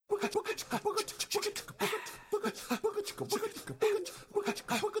My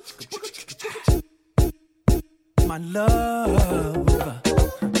love,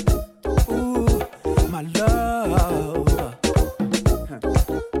 ooh, my love.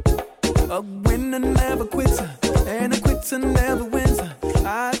 A winner never quits, and a quitter never wins.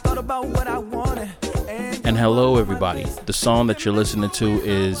 I thought about what I wanted. And hello, everybody. The song that you're listening to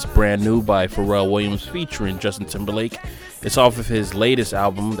is Brand New by Pharrell Williams featuring Justin Timberlake. It's off of his latest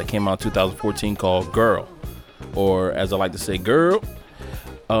album that came out in 2014 called Girl, or as I like to say, Girl.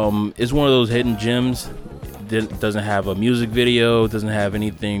 It's one of those hidden gems. It doesn't have a music video, doesn't have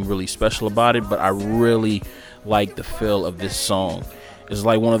anything really special about it, but I really like the feel of this song. It's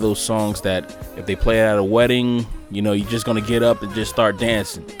like one of those songs that if they play it at a wedding, you know, you're just gonna get up and just start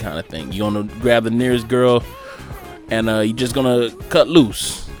dancing kind of thing. You're gonna grab the nearest girl and you're just gonna cut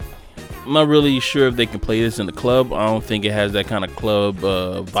loose. I'm not really sure if they can play this in the club. I don't think it has that kind of club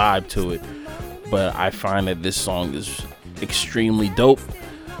vibe to it, but I find that this song is extremely dope.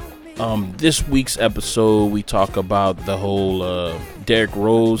 This week's episode, we talk about the whole Derrick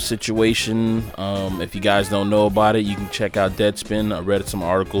Rose situation. If you guys don't know about it, you can check out Deadspin. I read some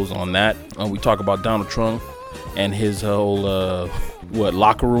articles on that. We talk about Donald Trump and his whole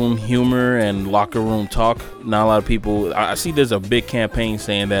locker room humor and locker room talk. Not a lot of people. I see there's a big campaign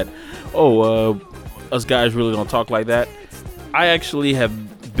saying that, us guys really don't talk like that. I actually have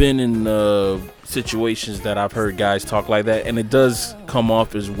been in situations that I've heard guys talk like that, and it does come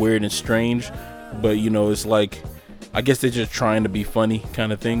off as weird and strange, but you know, it's like, I guess they're just trying to be funny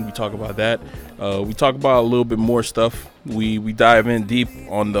kind of thing. We talk about that. We talk about a little bit more stuff. We dive in deep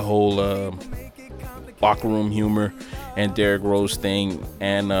on the whole locker room humor and Derrick Rose thing,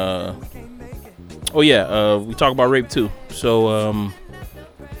 and we talk about rape too. So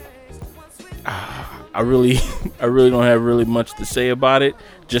I really don't have really much to say about it.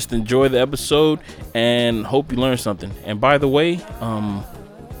 Just enjoy the episode and hope you learn something. And by the way,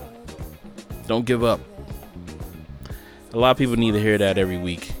 don't give up. A lot of people need to hear that every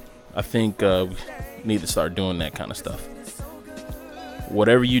week. I think we need to start doing that kind of stuff.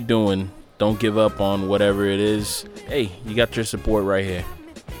 Whatever you're doing, don't give up on whatever it is. Hey, you got your support right here.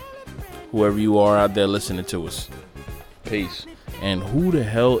 Whoever you are out there listening to us. Peace. And who the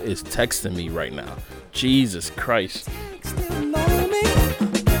hell is texting me right now? Jesus Christ.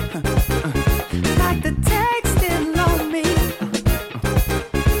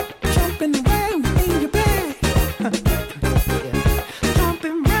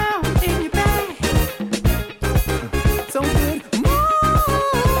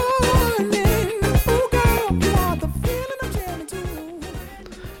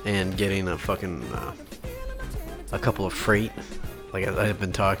 And getting a couple of freight. Like I've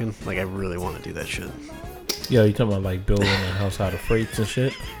been talking, like I really want to do that shit. Yeah, you talking about like building a house out of freights and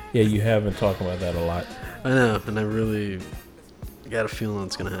shit? Yeah, you have been talking about that a lot. I know, and I really got a feeling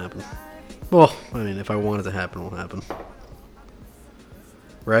it's gonna happen. Well, I mean, if I want it to happen, it will happen.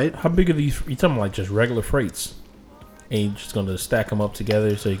 Right? How big are these? You talking about like just regular freights? And you're just gonna stack them up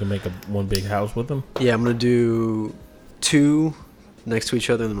together so you can make one big house with them? Yeah, I'm gonna do 2 next to each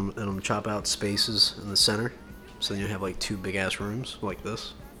other, and I'm gonna chop out spaces in the center. So then you have like 2 big ass rooms like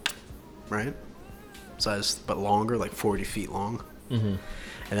this, right? Size, but longer, like 40 feet long. Mm-hmm. And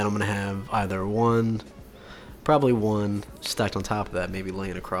then I'm gonna have probably one stacked on top of that, maybe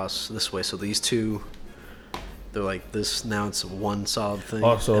laying across this way. So these 2, they're like this. Now it's one solid thing.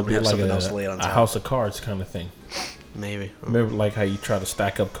 Also, it'd be like a house of cards kind of thing. Maybe. Remember, like how you try to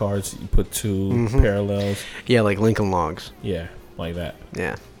stack up cards, you put 2 parallels. Yeah, like Lincoln Logs. Yeah, like that.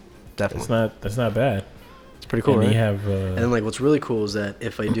 Yeah, definitely. That's not bad. Pretty cool, and right? You have, and then like what's really cool is that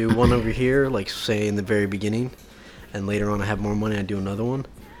if I do one over here, like say in the very beginning, and later on I have more money, I do another one.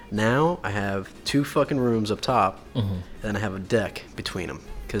 Now I have 2 fucking rooms up top, and then I have a deck between them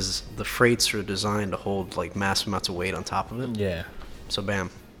because the freights are designed to hold like massive amounts of weight on top of it. Yeah. So bam,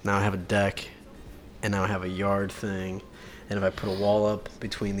 now I have a deck, and now I have a yard thing, and if I put a wall up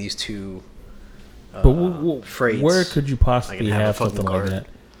between these 2 freights, where could you possibly have something like that?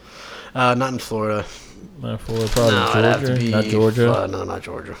 Not in Florida. Not Florida, probably no, Georgia. It'd have to be, not Georgia. No, not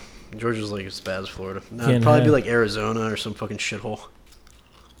Georgia. Georgia's like as bad as Florida. No, it'd probably be like Arizona or some fucking shithole.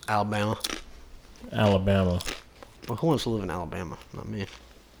 Alabama. Well, who wants to live in Alabama? Not me.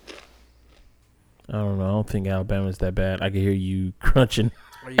 I don't know. I don't think Alabama's that bad. I can hear you crunching.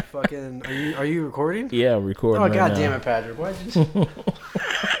 Are you fucking? Are you recording? Yeah, I'm recording. Oh right god now. damn it, Patrick! Why'd you?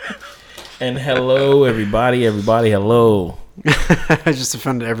 And hello, everybody. Hello. I just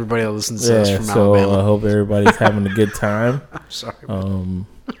offended everybody that listens to us from so Alabama. I hope everybody's having a good time. I'm sorry.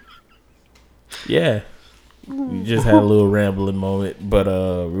 Yeah. We just had a little rambling moment, but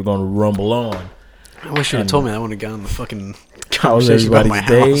we're gonna rumble on. I wish you had told me that. I would have gotten the fucking How was conversation about my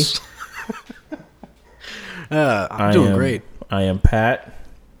everybody's house. I'm doing great. I am Pat,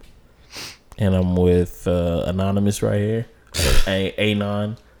 and I'm with Anonymous right here,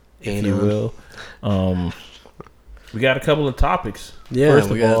 Anon, if you will. We got a couple of topics. Yeah, First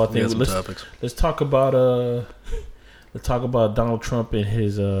of all, I think topics. let's talk about Donald Trump and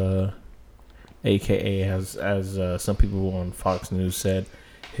his AKA as some people on Fox News said,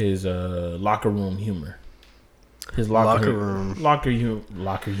 his locker room humor. His locker room. Is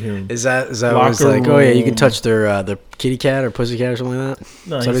that what it's like? Oh yeah, you can touch their kitty cat or pussy cat or something like that.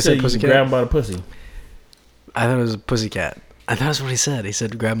 No, he said you can grab him by the pussy. I thought it was a pussy cat. I thought that's what he said. He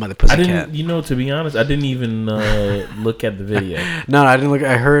said grab him by the pussy cat. You know, to be honest, I didn't even look at the video. No, I didn't look.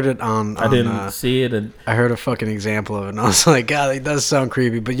 I heard it on I didn't see it. And I heard a fucking example of it, and I was like, God, it does sound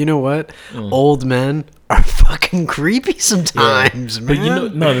creepy. But you know what? Old men are fucking creepy sometimes, man. But you know,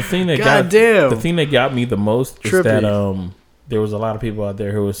 the thing that got me the most is that there was a lot of people out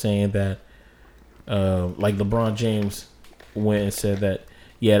there who were saying that like LeBron James went and said that,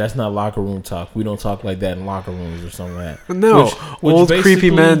 yeah, that's not locker room talk. We don't talk like that in locker rooms or something like that. No, which old creepy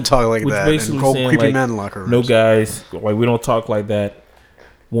men talk like that. Basically old saying, creepy like, men in locker rooms. No guys, like we don't talk like that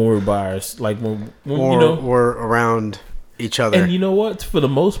when we're by us, like when we're around each other. And you know what? For the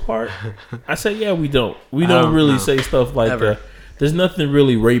most part, I say, yeah, we don't. We don't really say stuff like that. There's nothing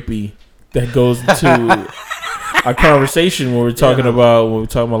really rapey that goes into our conversation when we're talking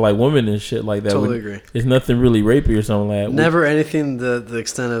about like women and shit like that. Totally agree. There's nothing really rapey or something like that. Never anything the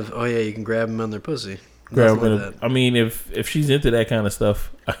extent of, oh yeah, you can grab them on their pussy. Grab them like that. I mean, if she's into that kind of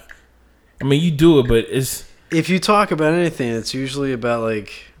stuff, I mean, you do it, but it's if you talk about anything, it's usually about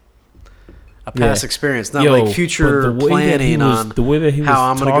like a past experience, not like future planning on the way that he was how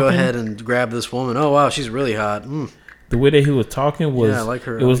I'm talking, gonna go ahead and grab this woman. Oh wow, she's really hot. The way that he was talking was, I like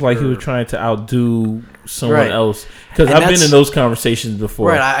her. It was like he was trying to outdo someone else. Because I've been in those conversations before.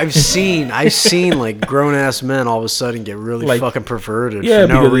 Right, I've seen like grown ass men all of a sudden get really like, fucking perverted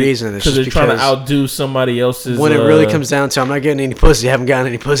for no reason. Because they're trying to outdo somebody else's. When it really comes down to, I'm not getting any pussy. I haven't gotten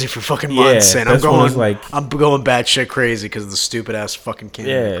any pussy for fucking months, and I'm going batshit crazy because of the stupid ass fucking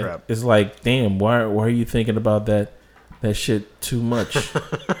candy crap. It's like, damn, why are you thinking about that shit too much?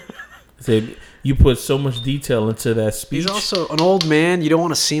 You put so much detail into that speech. He's also an old man. You don't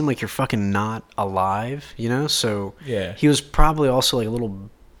want to seem like you're fucking not alive, you know? So he was probably also like a little,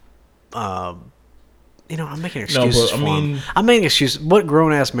 I'm making excuses for him. I'm making excuses. What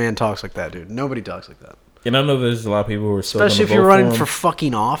grown-ass man talks like that, dude? Nobody talks like that. And I know there's a lot of people who are still especially if you're running for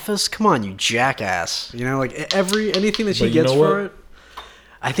fucking office. Come on, you jackass. You know, like anything that she gets for it.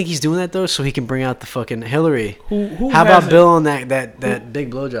 I think he's doing that, though, so he can bring out the fucking Hillary. How about Bill on that big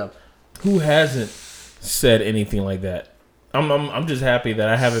blowjob? Who hasn't said anything like that? I'm just happy that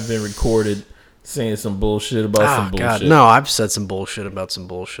I haven't been recorded saying some bullshit about some bullshit. God, no, I've said some bullshit about some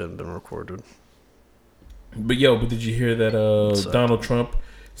bullshit and been recorded. But did you hear that Donald Trump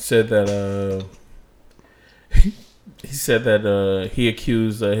said that he said that he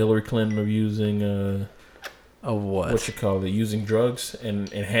accused Hillary Clinton of using of what? What you call it? Using drugs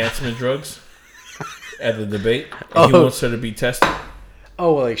and enhancement drugs at the debate. And he wants her to be tested.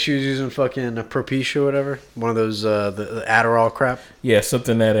 Oh, like she was using fucking Propecia or whatever? One of those, the Adderall crap? Yeah,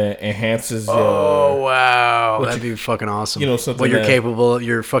 something that enhances... oh, wow. That'd be fucking awesome. You know, something what you're capable of,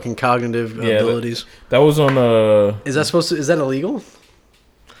 your fucking cognitive abilities. That was on... Is that illegal?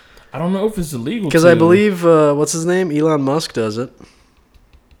 I don't know if it's illegal. Because I believe, what's his name? Elon Musk does it.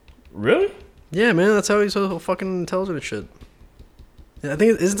 Really? Yeah, man, that's how he's so fucking intelligent and shit. Yeah, I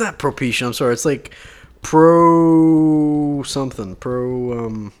think, isn't that Propecia? I'm sorry, it's like... Yeah,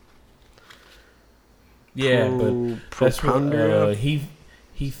 but that's what,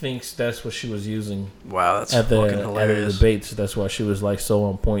 he thinks that's what she was using. Wow, that's fucking hilarious. At the debates, that's why she was like so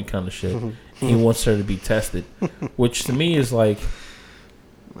on point kind of shit. He wants her to be tested, which to me is like,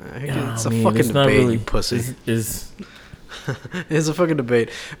 it's a fucking debate, really, you pussy. It's a fucking debate.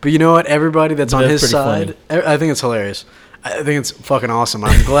 But you know what? Everybody that's on his side, I think it's hilarious. I think it's fucking awesome.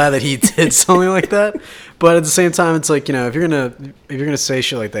 I'm glad that he did something like that. But at the same time, it's like, you know, if you're gonna say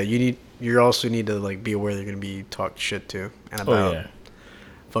shit like that, you also need to like be aware you're gonna be talked shit to and about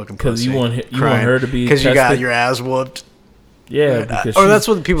fucking pussy. Because you want her to be because you got your ass whooped. Yeah, because that's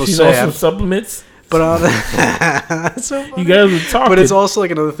what people she's say. She's on supplements. But that's so funny. You guys were talking. But it's also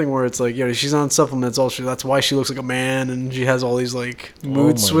like another thing where it's like, she's on supplements. Also, that's why she looks like a man, and she has all these like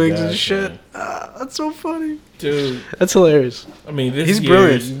mood swings and shit. That's so funny, dude. That's hilarious. I mean, he's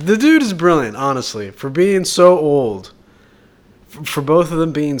brilliant. The dude is brilliant, honestly, for being so old. For both of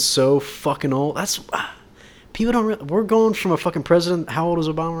them being so fucking old. People don't. We're going from a fucking president. How old is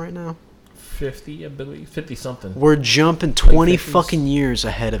Obama right now? 50, I believe, 50 something. We're jumping 20 50s. fucking years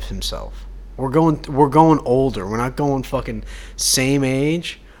ahead of himself. We're going older. We're not going fucking same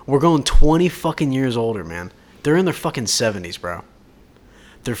age. We're going 20 fucking years older, man. They're in their fucking 70s, bro.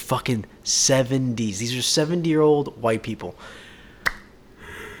 They're fucking 70s. These are 70-year-old white people.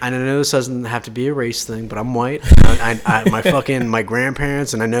 And I know this doesn't have to be a race thing, but I'm white. My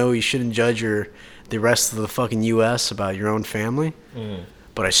grandparents, and I know you shouldn't judge the rest of the fucking U.S. about your own family.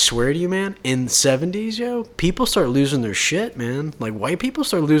 But I swear to you, man, in the 70s, yo, people start losing their shit, man. Like, white people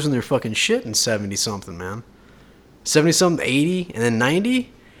start losing their fucking shit in 70-something, man. 70-something, 80, and then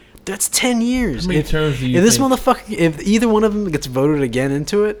 90? That's 10 years. How many terms do you if this think? motherfucker, if either one of them gets voted again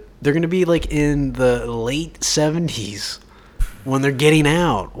into it, they're going to be, like, in the late 70s when they're getting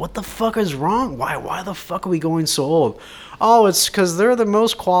out. What the fuck is wrong? Why the fuck are we going so old? Oh, it's because they're the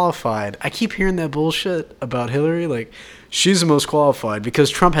most qualified. I keep hearing that bullshit about Hillary, like, she's the most qualified because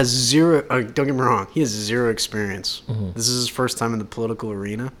Trump has zero. Don't get me wrong, he has zero experience. This is his first time in the political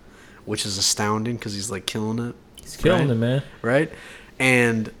arena, which is astounding because he's like killing it. He's killing it, man. Right,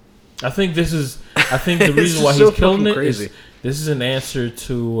 and I think the reason why so he's killing fucking it crazy. is this is an answer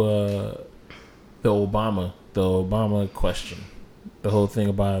to the Obama question, the whole thing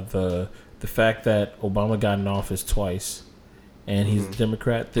about the fact that Obama got in office twice, and he's a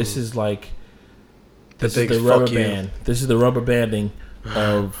Democrat. This is like. This is the rubber band. This is the rubber banding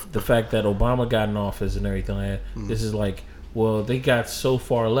of the fact that Obama got in office and everything like that. This is like, well, they got so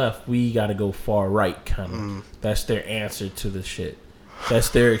far left, we got to go far right, kind of. That's their answer to the shit. That's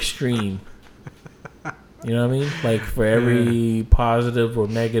their extreme. You know what I mean? Like, for every positive or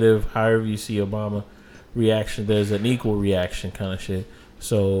negative, however you see Obama reaction, there's an equal reaction kind of shit.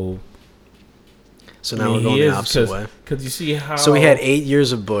 So now we're going the opposite way. Because you see how... So we had 8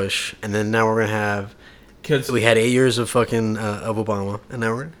 years of Bush, and then now we're going to have... We had 8 years of fucking of Obama, and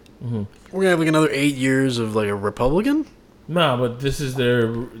now we're gonna have like another 8 years of like a Republican. Nah, but this is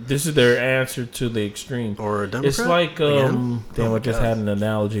their answer to the extreme. Or a Democrat. It's like I just had an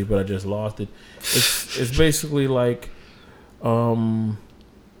analogy, but I just lost it. It's basically like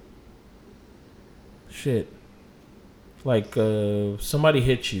shit. Like somebody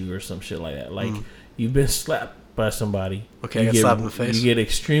hit you or some shit like that. Like you've been slapped by somebody. Okay, I got slapped in the face. You get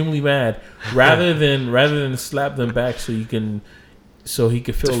extremely mad rather than slap them back so he can feel the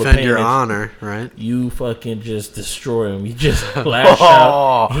pain. Defend your honor, right? You fucking just destroy him. You just lash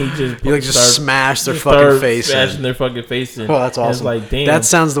out. You just smash their fucking face in. Smashing their fucking face in. Well, that's awesome. It's like, damn. That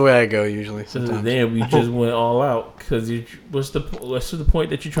sounds the way I go usually. Sometimes. Damn, you just went all out. Because what's the point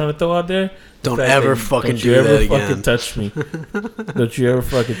that you're trying to throw out there? Don't ever fucking do that again. Don't you ever fucking touch me. Don't you ever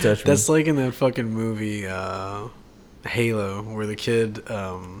fucking touch me. That's like in that fucking movie Halo, where the kid,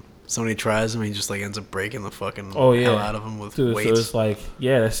 somebody tries him and he just like ends up breaking the fucking hell out of him with weights. So it's like,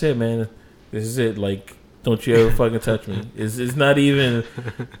 yeah, that's it, man. This is it. Like, don't you ever fucking touch me. It's not even,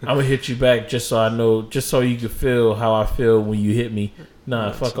 I'm going to hit you back just so I know, just so you can feel how I feel when you hit me.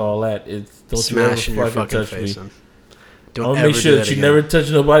 Nah, fuck all that. It's don't smashing you ever your fucking face touch me. Don't I'll make sure that you never touch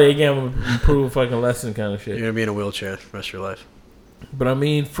nobody again. I'm gonna improve a fucking lesson kind of shit. You're going to be in a wheelchair the rest of your life. But I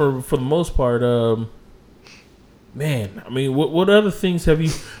mean, for the most part, man, I mean, what other things have you?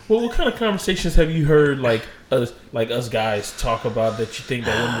 What kind of conversations have you heard like us guys talk about that you think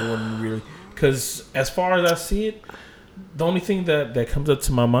that women wouldn't really? Because as far as I see it, the only thing that comes up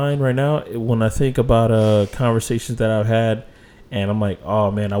to my mind right now when I think about conversations that I've had, and I'm like,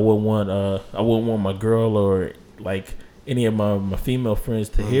 oh man, I wouldn't want my girl or like any of my female friends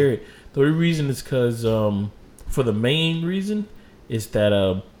to hear it. The only reason is because for the main reason is that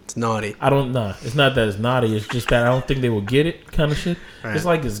it's naughty. It's not that it's naughty. It's just that I don't think they will get it, kind of shit. Right.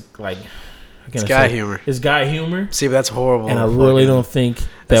 It's guy humor. It's guy humor. See, but that's horrible. And I really don't think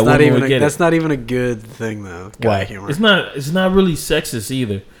that women would get it. That's not even a good thing, though. Guy humor. It's not really sexist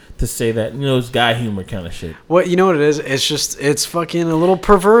either to say that. You know, it's guy humor kind of shit. What you know what it is? It's fucking a little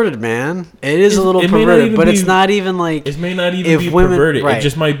perverted, man. It is a little perverted, but it's not even like it may not even be perverted. Right. It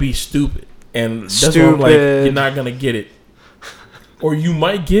just might be stupid, and that's why I'm like, you're not gonna get it. Or you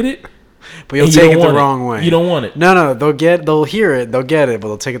might get it, but you'll take it the wrong way. You don't want it. No, they'll hear it, they'll get it, but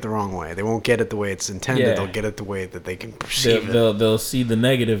they'll take it the wrong way. They won't get it the way it's intended. Yeah. They'll get it the way that they can perceive it. They'll see the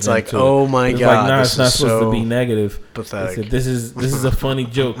negative. It's like, oh my god, like, it's not supposed to be negative. Pathetic. This is a funny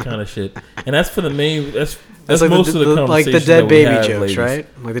joke kind of shit, and that's for the main. That's like most of the conversations like the dead baby jokes, ladies. Right?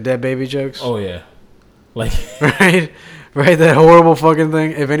 Like the dead baby jokes. Oh yeah, like Right, that horrible fucking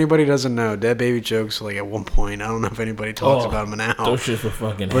thing. If anybody doesn't know, dead baby jokes, like at one point, I don't know if anybody talks about them now. Those shits were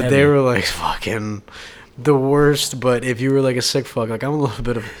fucking But heavy. they were like fucking the worst. But if you were like a sick fuck, like I'm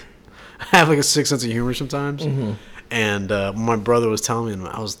a I have like a sick sense of humor sometimes. And when my brother was telling me,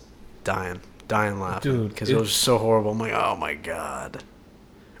 I was dying laughing because it was just so horrible. I'm like, oh my god.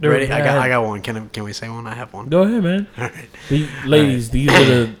 Ready? I got one. Can we say one? I have one. Go ahead, man. All right. Ladies, these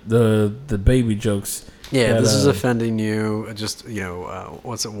are the baby jokes. Yeah, this is offending you. Just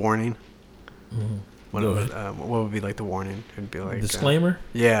what's it? Warning. What would be like the warning? It'd be like disclaimer.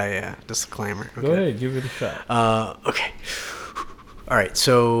 Yeah, disclaimer. Okay. Go ahead, give it a shot. Okay. All right.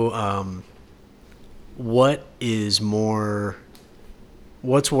 So, what is more?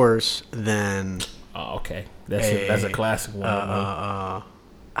 What's worse than? Oh, okay. That's a classic one.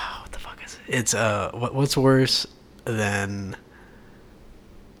 What the fuck is it? It's what's worse than?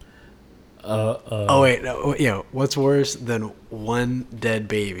 Oh wait, no, what's worse than one dead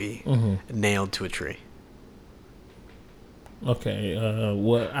baby nailed to a tree? Okay,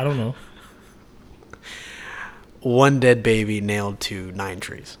 what? I don't know. One dead baby nailed to 9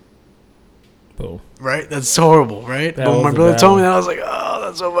 trees. Boom. Right? That's horrible, right? But when my brother told me that, I was like, oh,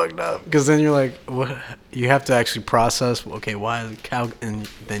 that's so fucked up. Because then you're like, what? You have to actually process, okay, why is a cow? And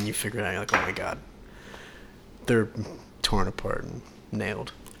then you figure it out, you're like, oh my god. They're torn apart and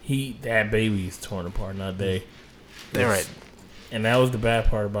nailed. That baby's torn apart, not they. They're right. And that was the bad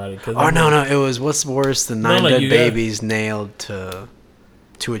part about it. No, it was what's worse than 9 dead babies nailed to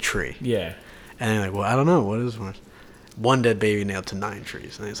a tree. Yeah. And you're like, well, I don't know. What is worse? One dead baby nailed to 9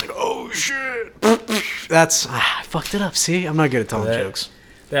 trees. And he's like, oh, shit. I fucked it up. See? I'm not good at telling jokes.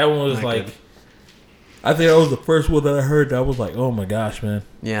 That one was like, good. I think that was the first one that I heard that was like, oh my gosh, man.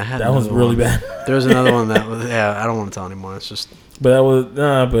 Yeah, that was really bad. There was another one that was, I don't want to tell anymore. It's just. But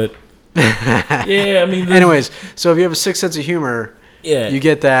that was, yeah, I mean. Anyways, so if you have a sick sense of humor, yeah, you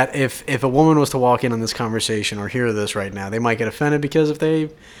get that. If a woman was to walk in on this conversation or hear this right now, they might get offended because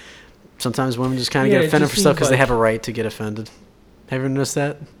sometimes women just kind of get offended for stuff because they have a right to get offended. Have you ever noticed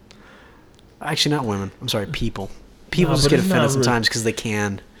that? Actually, not women. I'm sorry, people. People just get offended sometimes because they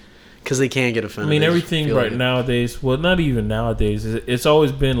can. Because they can get offended. I mean, everything right nowadays, well, not even nowadays, it's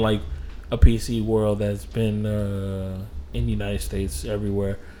always been like a PC world that's been in the United States,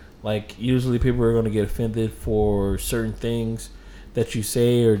 everywhere. Like, usually people are going to get offended for certain things that you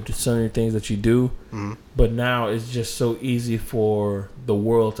say or certain things that you do. Mm-hmm. But now it's just so easy for the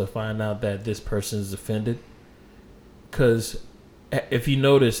world to find out that this person is offended. Because if you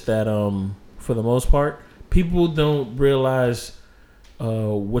notice that, for the most part, people don't realize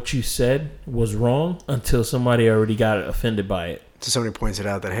what you said was wrong until somebody already got offended by it. So somebody points it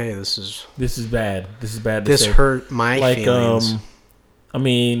out that, hey, this is bad. This is bad. This hurt my feelings. I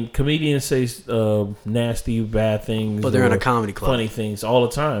mean, comedians say nasty, bad things. But they're in a comedy club. Funny things all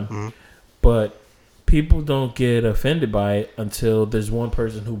the time. Mm-hmm. But people don't get offended by it until there's one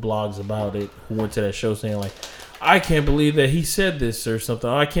person who blogs about it, who went to that show saying, like, I can't believe that he said this or something.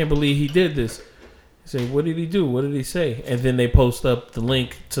 I can't believe he did this. You say, what did he do? What did he say? And then they post up the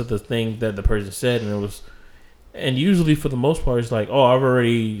link to the thing that the person said, and it was... And usually, for the most part, it's like, oh, I've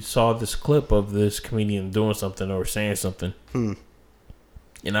already saw this clip of this comedian doing something or saying something.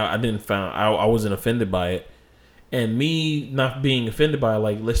 And I wasn't offended by it. And me not being offended by it,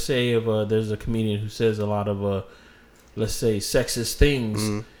 like, let's say if there's a comedian who says a lot of, let's say, sexist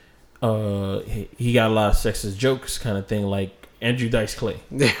things, he got a lot of sexist jokes kind of thing, like Andrew Dice Clay.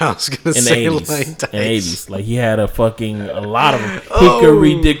 Yeah, I was going to say, like, Dice. In the 80s. Like, he had a lot of them.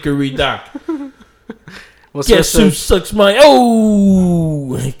 Hickory dickory dock. Well, guess who sucks my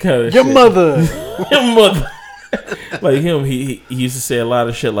kind of your shit. Mother. Your mother. Like him, he used to say a lot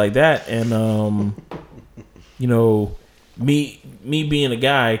of shit like that, and me being a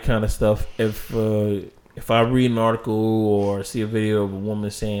guy kind of stuff. If I read an article or see a video of a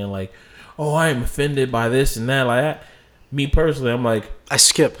woman saying like, "Oh, I am offended by this and that," like that, me personally, I'm like, I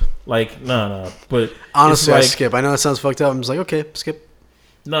skip. Like, no. But honestly, I skip. I know that sounds fucked up. I'm just like, okay, skip.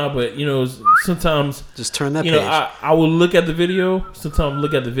 No, but sometimes just turn that page. I will look at the video. Sometimes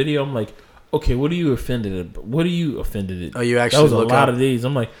look at the video. I'm like, okay, what are you offended at? What are you offended at? Oh, you actually that was a lot of these.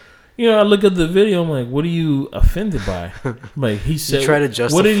 I'm like, I look at the video. I'm like, what are you offended by? I'm like, he said, you try to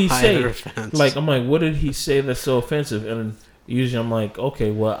justify what did he say? Offense. Like, I'm like, what did he say that's so offensive? And usually I'm like,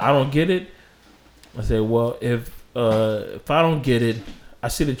 okay, well, I don't get it. I say, well, if I don't get it, I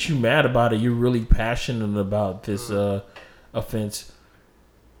see that you mad about it. You're really passionate about this offense.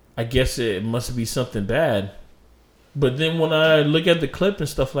 I guess it must be something bad. But then when I look at the clip and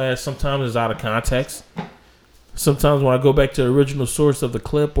stuff like that, sometimes it's out of context. Sometimes when I go back to the original source of the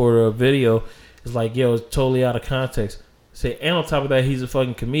clip or the video, it's like, yo, it's totally out of context. And on top of that, he's a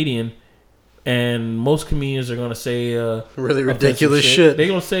fucking comedian. And most comedians are gonna say really ridiculous shit. They're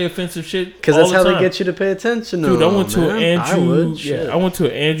gonna say offensive shit Because that's how the they time. get you to pay attention to Dude, them. I went to an Andrew. I went to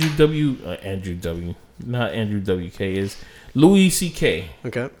an Andrew W. Not Andrew WK. Is Louis CK.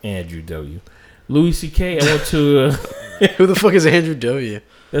 Okay. Andrew W. Louis CK. I went to. Who the fuck is Andrew W?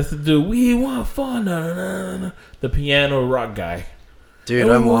 That's the dude. We want fun. The piano rock guy. Dude,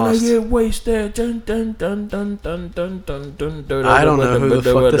 and I'm we wanna lost. get wasted. Dun, dun, dun, dun, dun, dun, dun, dun, dun, I don't know who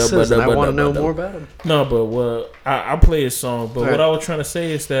the fuck this is, and I want to know more about him. No, but I play his song. But Right. what I was trying to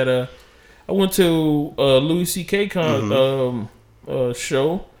say is that I went to Louis C.K. Show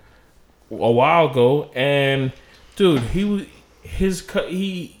a while ago, and dude, he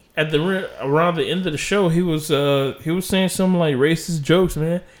around the end of the show, he was saying some like racist jokes,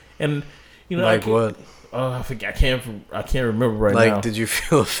 man, and you know Like what? I can't remember right now. Like, did you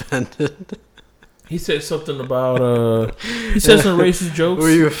feel offended? He said something about he said some racist jokes. Were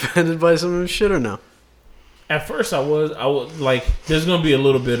you offended by some of his shit or no? At first, I was like, there's gonna be a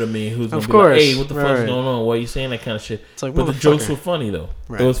little bit of me who's gonna Of be course. like, hey, what the fuck's Right. going on? Why are you saying that kind of shit? It's like, but the jokes motherfucker. were funny though.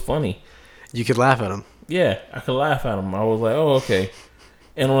 Right. It was funny. You could laugh at him. Yeah, I could laugh at him. I was like, oh, okay.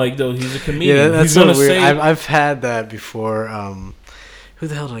 And I'm like, though, he's a comedian. Yeah, that's he's so gonna weird. say, I've had that before. Who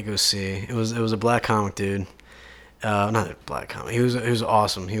the hell did I go see? It was a black comic dude. Not a black comic. He was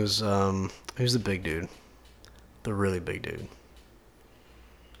awesome. He was the big dude, the really big dude.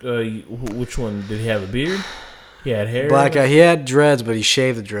 which one did he have a beard? He had hair. Black guy. He had dreads, but he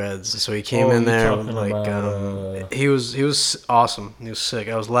shaved the dreads. So he came in you're there talking like about, he was awesome. He was sick.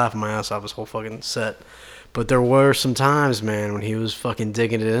 I was laughing my ass off his whole fucking set. But there were some times, man, when he was fucking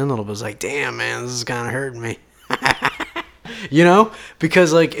digging it in a little bit. It was like, damn, man, this is kind of hurting me. You know?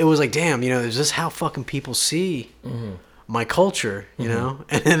 Because, like, it was like, damn, you know, is this how fucking people see my culture, you know?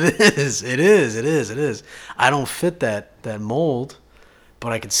 And it is. I don't fit that mold,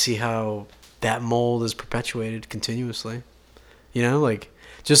 but I can see how that mold is perpetuated continuously. You know? Like,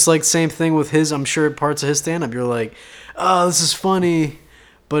 just like same thing with his, I'm sure parts of his stand-up, you're like, oh, this is funny,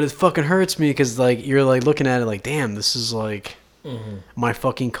 but it fucking hurts me because, like, you're, like, looking at it like, damn, this is, like, my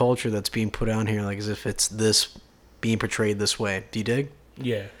fucking culture that's being put on here, like, as if it's this being portrayed this way. Do you dig?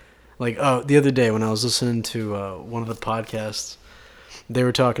 Yeah. Like, oh, the other day when I was listening to one of the podcasts, they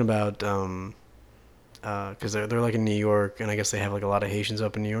were talking about, because they're like in New York, and I guess they have like a lot of Haitians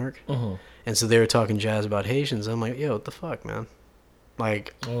up in New York, and so they were talking jazz about Haitians. I'm like, yo, what the fuck, man?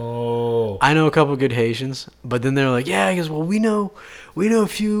 Like, I know a couple good Haitians, but then they're like, yeah, I guess, well, we know a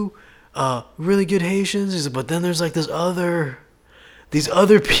few really good Haitians, he said, but then there's like these other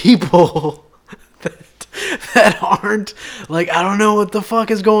people that aren't, like, I don't know what the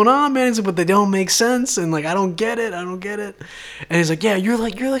fuck is going on, man. He's like, but they don't make sense, and like, I don't get it. And he's like, yeah, you're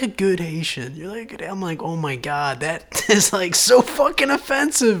like a good Haitian. You're like a good. I'm like, oh my god, that is like so fucking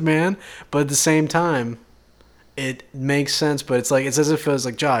offensive, man. But at the same time, it makes sense. But it's as if it was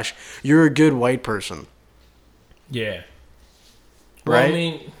like, Josh, you're a good white person, Yeah. right? Well, I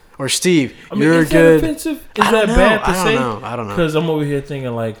mean, or Steve, I mean, you're is good. that offensive? Is I that don't bad know. to say? I don't know. Because I'm over here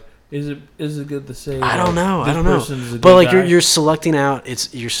thinking like, is it good to say? I don't know. this person's a But good like guy? you're selecting out.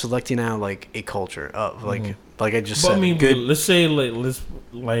 You're selecting out like a culture of like like I just But said. I mean, good. let's say like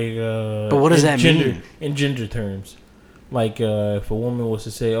But what does in that gender, mean? in gender terms? Like if a woman was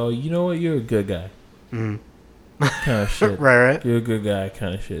to say, "Oh, you know what? You're a good guy," kind of shit. Right. You're a good guy,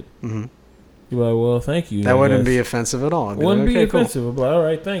 kind of shit. Mm-hmm. You're like, well, thank you. That I wouldn't guess. be offensive at all. I'd It wouldn't like, be okay, cool. offensive. I'd be like, all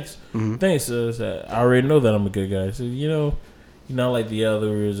right, thanks. Thanks. I already know that I'm a good guy. So, you're not like the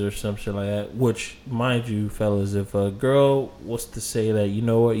others or some shit like that. Which, mind you, fellas, if a girl was to say that, you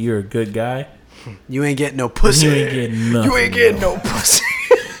know what, you're a good guy, You ain't getting no pussy. you ain't getting nothing. You ain't getting no pussy.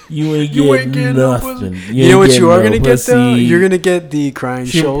 You ain't You ain't getting getting no nothing. pussy. You know what you are getting gonna no get though? pussy. You're gonna get the crying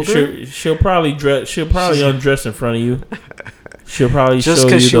shoulder. She'll probably dress. She'll probably undress in front of you. She'll probably Just show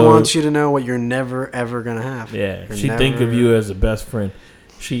because you she the- wants you to know what you're never ever gonna have. Yeah, You're she think of you as a best friend.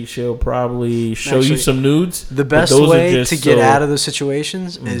 She'll probably show you Actually, some nudes. The but best those are way just to get so- out of those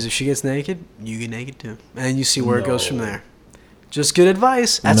situations is if she gets naked, you get naked too, and then you see where it goes from No. there. Just good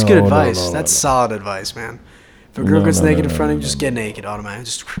advice. That's No, good no, advice. no, no, That's no. solid advice, man. If a girl No, gets no, naked no, in front of no, you, just no, get naked automatically.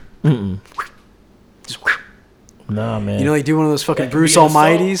 Just Nah, man. you know, like do one of those fucking That could Bruce be assault.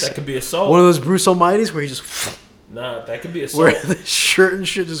 Almighties. That could be assault. One of those Bruce Almighties where you just Nah, that could be assault. where the shirt and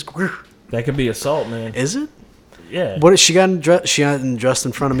shit just. That could be assault, man. Is it? Yeah. What? She got dressed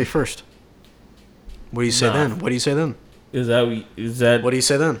in front of me first. What do you say Nah. then? What do you say then? Is that? What do you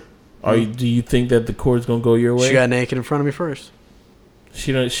say then? Do you think that the cord's gonna go your way? She got naked in front of me first.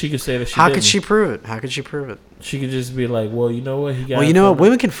 She don't. She could say that. How could she prove it? How could she prove it? She could just be like, well, you know what? He got. Well, in you know front what? of-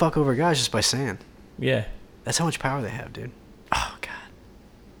 Women can fuck over guys just by saying. Yeah. That's how much power they have, dude. Oh god.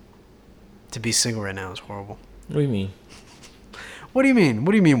 To be single right now is horrible. What do you mean? What do you mean?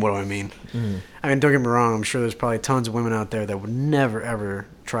 What do you mean? What do I mean? Mm. I mean, don't get me wrong. I'm sure there's probably tons of women out there that would never ever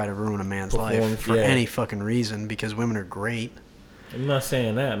try to ruin a man's life for any fucking reason because women are great. I'm not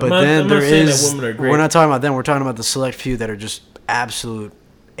saying that. But I'm not saying that women are great. We're not talking about them. We're talking about the select few that are just absolute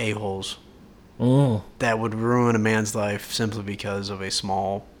a-holes that would ruin a man's life simply because of a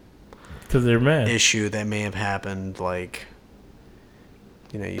small they're mad issue that may have happened, like,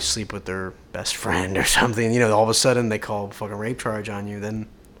 you know, you sleep with their best friend or something, you know, all of a sudden they call a fucking rape charge on you, then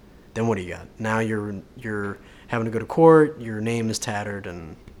what do you got? Now you're having to go to court, your name is tattered,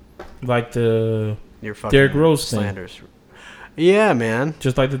 and like the you're fucking Derrick Rose slanders. Yeah, man.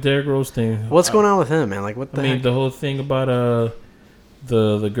 Just like the Derrick Rose thing. What's going on with him, man? Like, what the heck? The whole thing about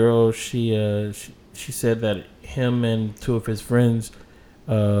the girl, she said that him and two of his friends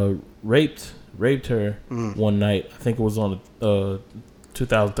raped her one night. I think it was on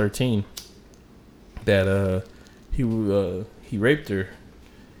 2013 that he raped her.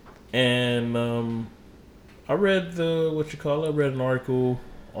 And I read I read an article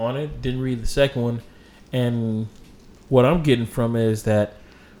on it. Didn't read the second one, and what I'm getting from it is that,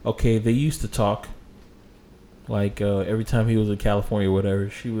 okay, they used to talk. Like, every time he was in California or whatever,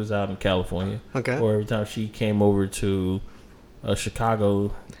 she was out in California. Okay. Or every time she came over to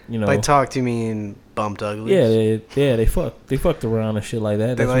Chicago, you know. By talk, do you mean bumped uglies? Yeah, they fucked around and shit like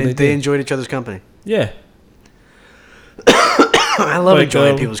that. They enjoyed each other's company. Yeah. I love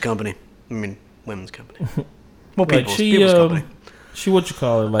enjoying people's company. I mean, women's company. Well, people's company. She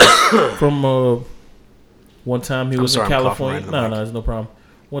like, from... one time he was in California. No, there's no problem.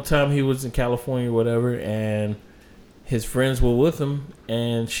 One time he was in California or whatever, and his friends were with him,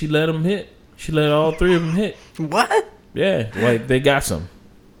 and she let him hit. She let all three of them hit. What? Yeah, like they got some.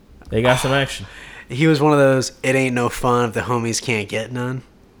 They got some action. He was one of those, it ain't no fun if the homies can't get none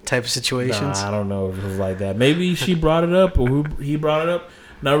type of situations. Nah, I don't know if it was like that. Maybe she brought it up or he brought it up.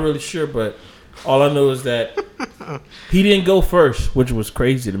 Not really sure, but all I know is that he didn't go first, which was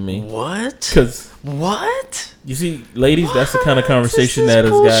crazy to me. What? Because what? You see, ladies, that's the kind of conversation that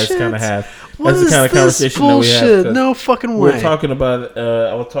us guys kind of have. What that's the kind of conversation bullshit? that we have. No fucking way. We're talking about.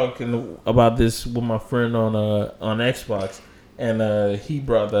 I was talking about this with my friend on Xbox, and he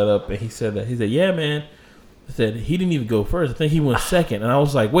brought that up, and he said, "Yeah, man." I said he didn't even go first. I think he went second, and I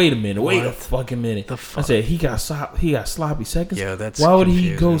was like, "Wait a minute, wait a fucking minute." I said he got sloppy seconds. Yeah, that's why would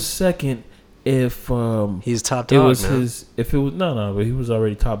confusing. he go second if he's top dog? It was his. If it was no, but he was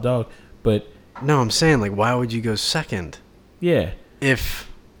already top dog. But no, I'm saying, like, why would you go second? Yeah, if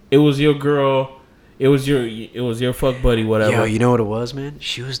it was your girl. It was your fuck buddy, whatever. Yo, you know what it was, man?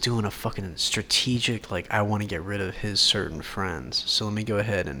 She was doing a fucking strategic, like, I want to get rid of his certain friends. So let me go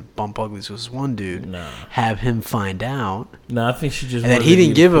ahead and bump uglies with this one dude. Have him find out. No, I think she just. And then he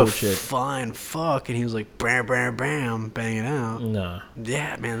didn't give a flying fuck, and he was like, bam, bam, bam, banging out. No.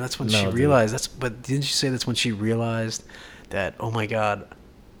 Yeah, man, that's when she realized. But didn't you say that's when she realized that, oh my God,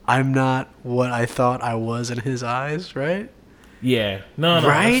 I'm not what I thought I was in his eyes, right? Yeah. No,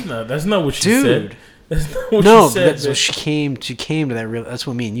 right? That's not what she said. That's not what she said. That's what she came to that that's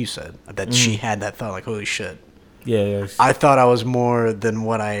what me and you said. That she had that thought, like, holy shit. Yeah. I thought I was more than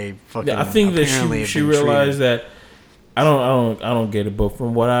what I fucking. Yeah, I think that she realized that I don't get it, but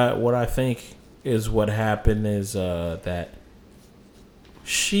from what I think is what happened is that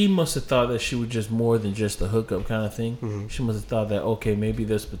she must have thought that she was just more than just a hookup kind of thing. Mm-hmm. She must have thought that, okay, maybe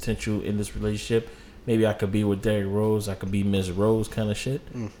there's potential in this relationship. Maybe I could be with Derrick Rose. I could be Ms. Rose kind of shit.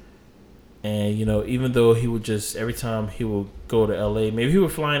 And, you know, even though he would just, every time he would go to L.A., maybe he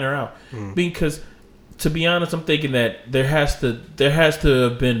was flying her out. Because, to be honest, I'm thinking that there has to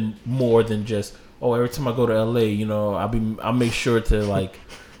have been more than just, oh, every time I go to L.A., you know, I'll make sure to, like,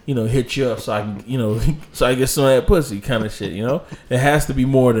 you know, hit you up so I can, you know, so I get some of that pussy kind of shit, you know? It has to be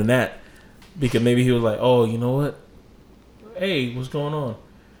more than that. Because maybe he was like, oh, you know what? Hey, what's going on?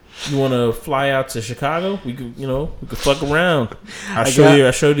 You want to fly out to Chicago? We could fuck around. I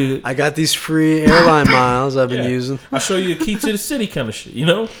showed you. I got these free airline miles I've been using. I'll show you a key to the city kind of shit, you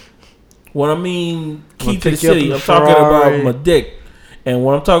know? When I mean key to the city, I'm talking about my dick. And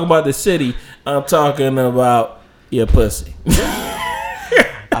when I'm talking about the city, I'm talking about your pussy.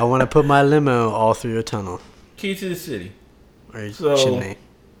 I want to put my limo all through your tunnel. Key to the city. Or chimney.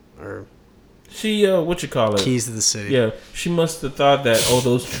 Or... She, what you call it? Keys to the city. Yeah, she must have thought that,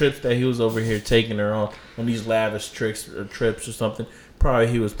 those trips that he was over here taking her on these lavish trips or something, probably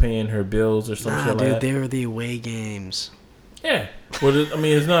he was paying her bills or something like that. They were the away games. Yeah. Well,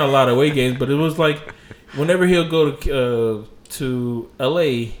 it's not a lot of away games, but it was like, whenever he'll go to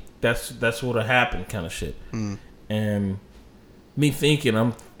L.A., that's what'll happen kind of shit. And me thinking,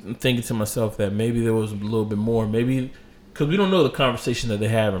 I'm thinking to myself that maybe there was a little bit more. Maybe because we don't know the conversation that they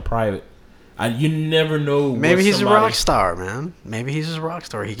have in private. You never know. Maybe he's a rock star, man. Maybe he's just a rock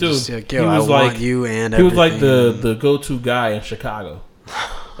star. He can just say, "Yo, I want you and he everything." was like the go-to guy in Chicago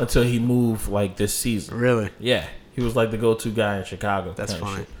until he moved like this season. Really? Yeah, he was like the go-to guy in Chicago. That's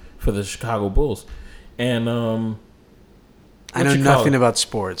fine for the Chicago Bulls. And I know nothing about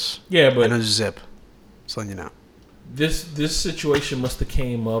sports. Yeah, but I know Zip. So you know, this situation must have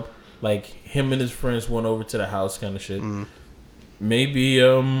came up. Like him and his friends went over to the house, kind of shit. Maybe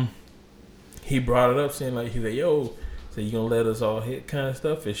he brought it up, saying like, he's like, "Yo, so you gonna let us all hit," kind of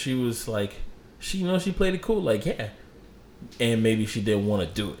stuff. And she was like, she played it cool, like yeah. And maybe she didn't want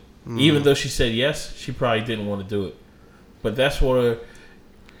to do it, even though she said yes. She probably didn't want to do it. But that's what.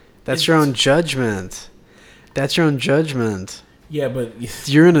 That's your own judgment. That's your own judgment. Yeah, but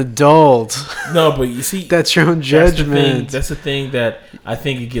you're an adult. No, but you see, that's your own judgment. That's the thing that I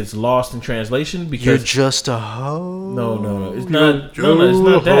think it gets lost in translation because you're just a hoe. No, it's not. No, it's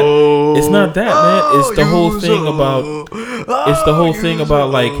not that. It's not that, man. It's the whole thing about. It's the whole thing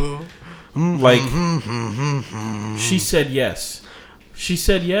about like she said yes. She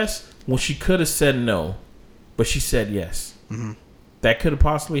said yes when she could have said no, but she said yes. That could have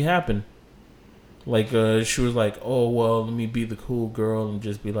possibly happened. Like she was like, "Oh well, let me be the cool girl and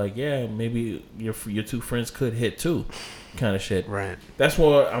just be like, yeah, maybe your two friends could hit too," kind of shit. Right. That's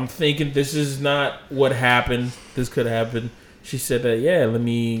what I'm thinking. This is not what happened. This could happen. She said that. Yeah, let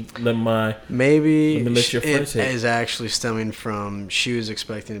me let your friends hit. It is actually stemming from she was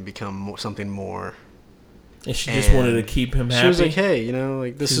expecting to become something more, and she just wanted to keep him happy. She was like, "Hey, you know,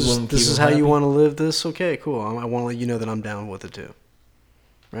 like this is how you want to live this. Okay, cool. I want to let you know that I'm down with it too."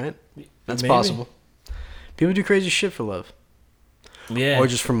 Right? That's possible. People do crazy shit for love. Yeah. Or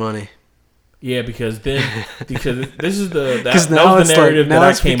just for money. Yeah, because this is that was the narrative that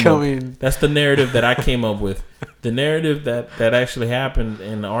I came up. That's the narrative that I came up with. The narrative that actually happened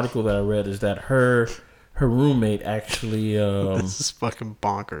in the article that I read is that her roommate actually this is fucking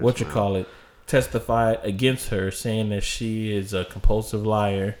bonkers. Testified against her, saying that she is a compulsive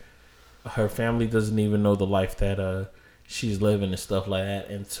liar. Her family doesn't even know the life that she's living and stuff like that,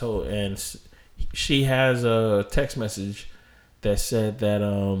 and she has a text message that said that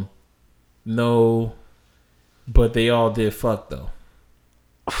no, but they all did fuck though.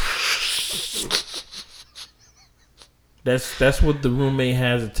 That's what the roommate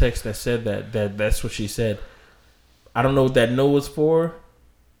has, a text that said that's what she said. I don't know what that no was for.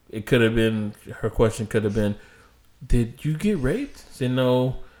 It could have been, her question could have been, did you get raped? Say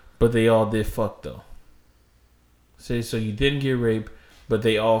no, but they all did fuck though. Say so you didn't get raped, but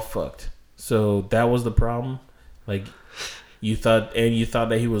they all fucked. So that was the problem. Like you thought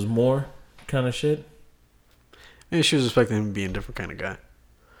that he was more kind of shit. Maybe she was expecting him to be a different kind of guy.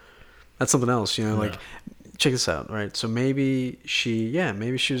 That's something else, you know. Like, check this out, right? So maybe she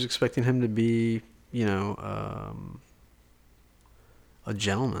was expecting him to be, you know, a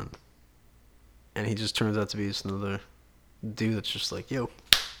gentleman, and he just turns out to be just another dude that's just like, yo,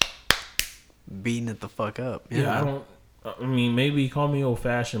 beating it the fuck up. I mean, maybe he called me old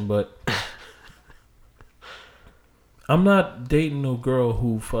fashioned, but I'm not dating no girl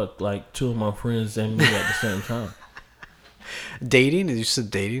who fucked like two of my friends and me at the same time. Dating? You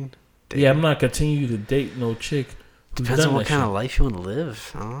said dating? Yeah, I'm not continuing to date no chick. Depends on what kind of life you want to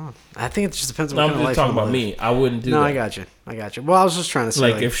live. I don't know. I think it just depends on what kind of life you want to live. I'm just talking about me. I wouldn't do that. No, I got you. Well, I was just trying to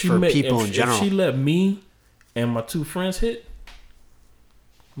say, like if she people in general. If she let me and my two friends hit,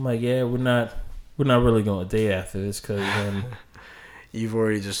 I'm like, yeah, we're not really going to date after this because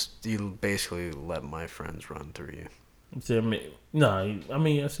you basically let my friends run through you. I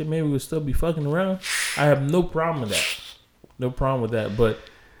said maybe we'll still be fucking around. I have no problem with that. No problem with that. But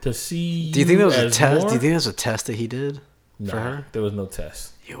to see, do you think that was a test? Do you think that was a test that he did for her? There was no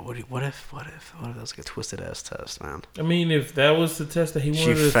test. Yo, what if that was like a twisted ass test, man? I mean, if that was the test that he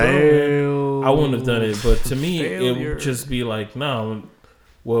wanted to throw, I wouldn't have done it. But to me, it would just be like, no.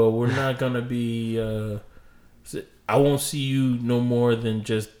 Well, we're not gonna be. I won't see you no more than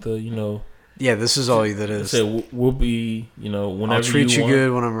just the, you know. Yeah, this is all that is. So we'll be, you know, whenever I'll treat you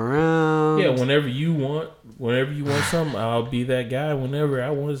good when I'm around. Yeah, whenever you want something, I'll be that guy. Whenever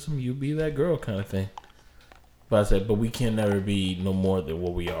I want something, you'll be that girl, kind of thing. But I said, but we can never be no more than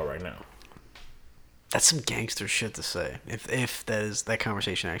what we are right now. That's some gangster shit to say. If that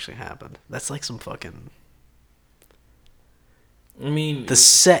conversation actually happened, that's like some fucking. I mean, the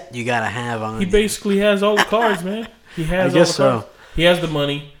set you gotta have on. He basically has all the cards, man. He has. I guess all the cards. He has the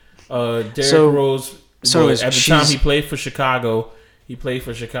money. Derrick Rose. At the time he played for Chicago, He played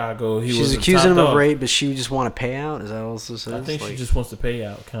for Chicago. She's accusing him of rape, but she just want to pay out. Is that what this is? I think she just wants to pay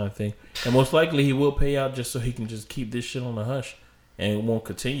out, kind of thing. And most likely he will pay out just so he can just keep this shit on the hush, and it won't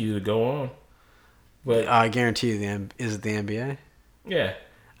continue to go on. But I guarantee you, is it the NBA? Yeah.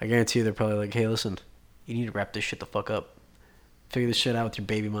 I guarantee you, they're probably like, "Hey, listen, you need to wrap this shit the fuck up. Figure this shit out with your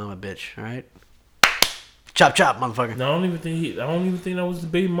baby mama, bitch. All right? Chop, chop, motherfucker." No, I don't even think that was the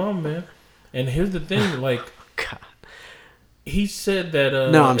baby mama, man. And here's the thing, like, God. He said that.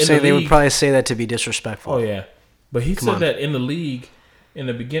 No, I'm saying they would probably say that to be disrespectful. Oh yeah, but he said that in the league, in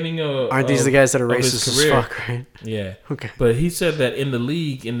the beginning of aren't these the guys that are racist as fuck, right? Yeah. Okay. But he said that in the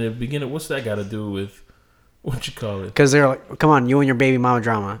league, in the beginning, what's that got to do with what you call it? Because they're like, come on, you and your baby mama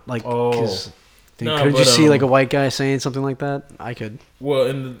drama. Like, could you see like a white guy saying something like that? I could.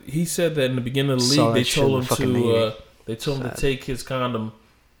 Well, he said that in the beginning of the league, they told him to take his condom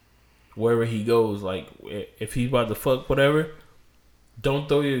wherever he goes. Like, if he's about to fuck whatever, don't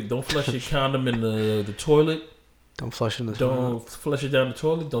flush your condom in the toilet. Don't flush it in the toilet. Don't flush it down the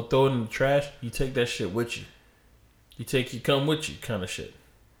toilet. Don't throw it in the trash. You take that shit with you. You take your cum with you, kind of shit.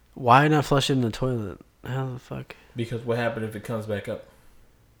 Why not flush it in the toilet? How the fuck? Because what happened if it comes back up?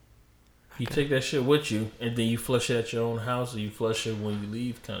 You take that shit with you, and then you flush it at your own house, or you flush it when you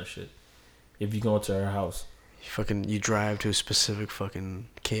leave, kind of shit. If you go into our house. You drive to a specific fucking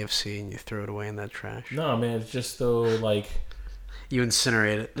KFC and you throw it away in that trash. No, man, it's just so like you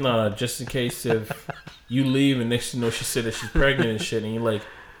incinerate it. No, just in case if you leave and next thing you know she said that she's pregnant and shit, and you're like,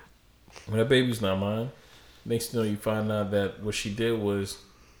 well, that baby's not mine. Next thing you know, you find out that what she did was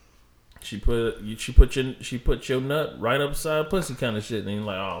she put your nut right upside pussy, kind of shit, and you're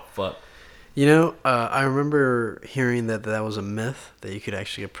like, oh fuck. You know, I remember hearing that was a myth that you could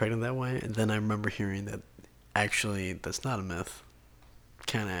actually get pregnant that way, and then I remember hearing that. Actually, that's not a myth.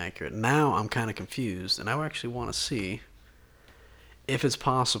 Kind of accurate. Now I'm kind of confused, and I actually want to see if it's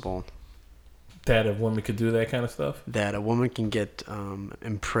possible that a woman could do that kind of stuff. That a woman can get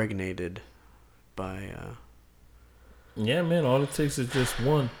impregnated by. Yeah, man. All it takes is just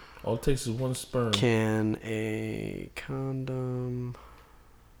one. All it takes is one sperm. Can a condom?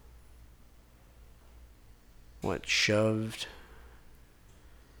 Shoved?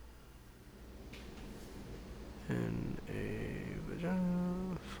 In a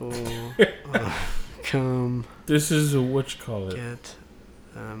vagina full cum. This is what you call it. Get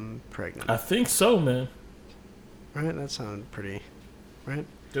pregnant. I think so, man. Right? That sounded pretty. Right?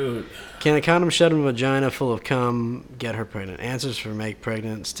 Dude. Can a condom shoved in a vagina full of cum get her pregnant? Answers for make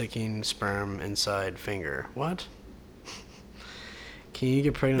pregnant: sticking sperm inside finger. What? Can you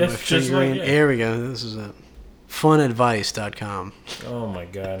get pregnant by fingering? There we go. This is it. Funadvice.com. Oh my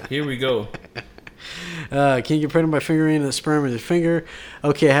god. Here we go. Can you get pregnant by fingering the sperm in your finger?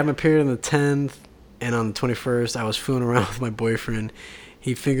 Okay, I had my period on the 10th, and on the 21st, I was fooling around with my boyfriend.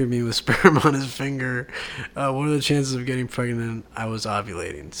 He fingered me with sperm on his finger. What are the chances of getting pregnant? I was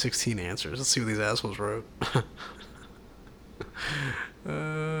ovulating. 16 answers. Let's see what these assholes wrote.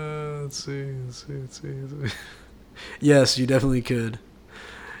 Let's see. Yes, you definitely could.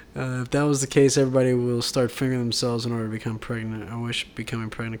 If that was the case, everybody will start fingering themselves in order to become pregnant. I wish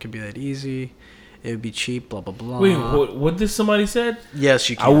becoming pregnant could be that easy. It would be cheap, blah, blah, blah. Wait, what did somebody said? Yes,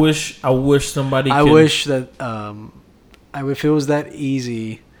 you can. I wish somebody I wish that, if it was that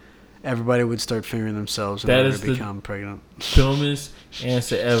easy, everybody would start fingering themselves in order to become pregnant. Dumbest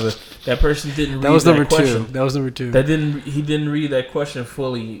answer ever. That person didn't read that was number question. Two. That was number two. He didn't read that question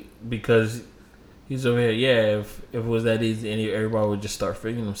fully because he's over here. Yeah, if it was that easy, everybody would just start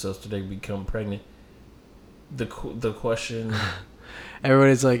fingering themselves till they become pregnant. The question...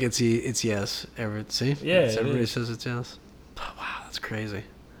 Everybody's like, it's yes. See? Yeah, everybody says it's yes. Oh, wow, that's crazy.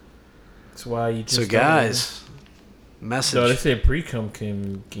 That's why you just... So, guys, message. No, they say pre-cum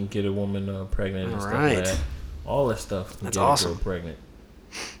can get a woman pregnant and stuff like that. All that stuff can that's get awesome. a girl pregnant.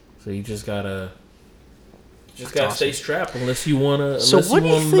 So you just gotta... stay strapped unless you want to... So what do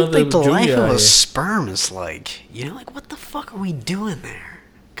you think like the life of a sperm is like? You know, like what the fuck are we doing there?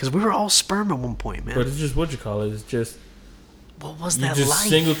 Because we were all sperm at one point, man. But it's just what you call it. It's just... What was that just life?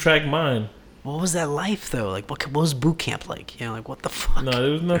 Single track mind. What was that life though? Like what was boot camp like? You know, like what the fuck? No,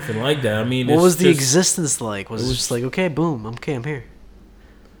 there was nothing like that. I mean, what was the existence like? Was it just like okay, boom, I'm here?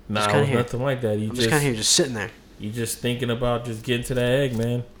 Nah, it was nothing like that. I'm just kind of here, just sitting there. You just thinking about just getting to that egg,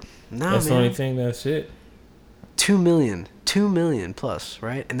 man. No, that's man. the only thing. That's it. 2 million plus,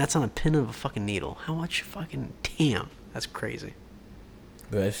 right? And that's on a pin of a fucking needle. How much fucking damn? That's crazy.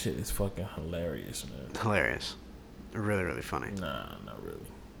 That shit is fucking hilarious, man. Hilarious. Really, really funny. Nah, not really.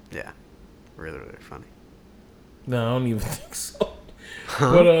 Yeah. Really, really funny. No, I don't even think so.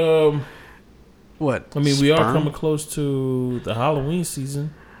 Huh? But, What? I mean, we are Sperm? coming close to the Halloween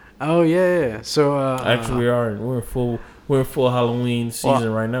season. Oh yeah. So Actually, we are. We're in full Halloween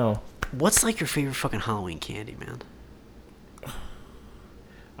season right now. What's like your favorite fucking Halloween candy, man?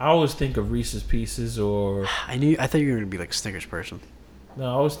 I always think of Reese's Pieces or I thought you were gonna be like a Snickers person. no. I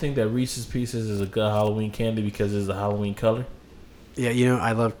always think that Reese's Pieces is a good Halloween candy because it's a Halloween color. Yeah,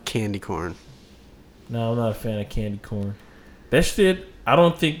 I love candy corn. No, I'm not a fan of candy corn. That shit. I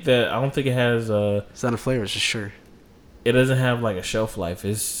don't think it has It's not a flavor. It's just sugar. It doesn't have like a shelf life.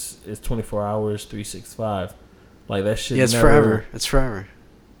 It's 24 hours, 365. Like that shit. Yeah, it's forever. It's forever.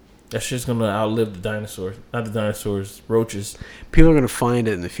 That shit's gonna outlive the dinosaurs. Not the dinosaurs, roaches. People are gonna find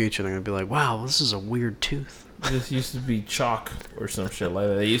it in the future. They're gonna be like, "Wow, this is a weird tooth." This used to be chalk or some shit like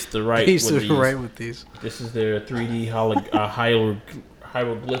that. They used to write. They used to write with these. This is their 3D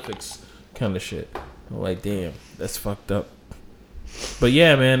hieroglyphics kind of shit. I'm like, damn, that's fucked up. But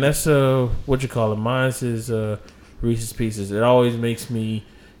yeah, man, that's what you call it. Mine's is Reese's Pieces. It always makes me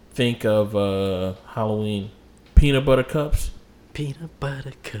think of Halloween. Peanut butter cups. Peanut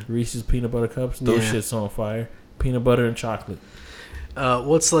butter cup. Reese's peanut butter cups. Those shits on fire. Peanut butter and chocolate.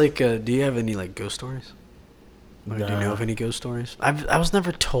 What's like? Do you have any like ghost stories? Or do you know of any ghost stories? I was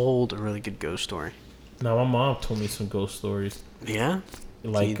never told a really good ghost story. No, my mom told me some ghost stories. Yeah.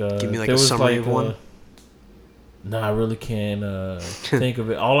 Like, give me like there a was summary like of one. Nah, I really can't think of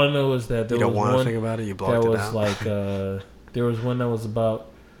it. All I know is that there You don't was want to one think about it. You blocked that it was out. like there was one that was about.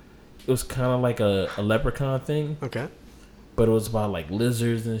 It was kind of like a leprechaun thing, Okay. but it was about like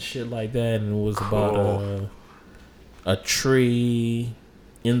lizards and shit like that, and it was about Cool. a tree,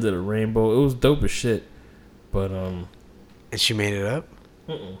 end of the rainbow. It was dope as shit, but And she made it up.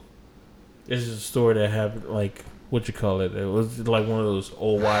 it's just a story that happened. Like what you call it? It was like one of those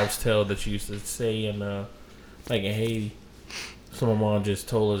old wives' tale that you used to say in like in Haiti. So my mom just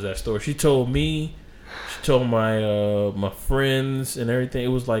told us that story. She told me, she told my friends and everything. It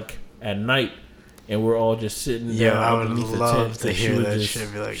was like at night, and we're all just sitting Yeah, down I would underneath the love tent. to and hear would that just,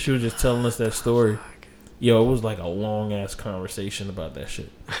 shit. Be like, she was just telling us that story. Yo, it was like a long ass conversation about that shit.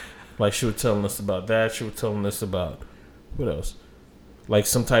 Like she was telling us about that. She was telling us about what else? Like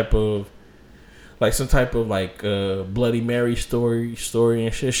some type of Bloody Mary story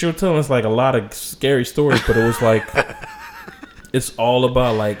and shit. She was telling us like a lot of scary stories, but it was like it's all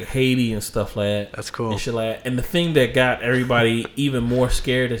about like Haiti and stuff like that. That's cool. And shit like that. And the thing that got everybody even more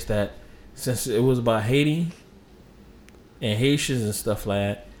scared is that since it was about Haiti and Haitians and stuff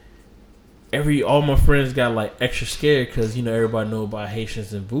like that, all my friends got like extra scared because everybody know about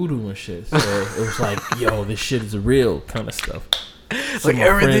Haitians and voodoo and shit. So it was like, yo, this shit is real kind of stuff. So like my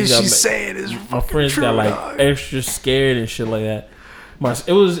everything friends she's saying is my friends true, got like dog. extra scared and shit like that.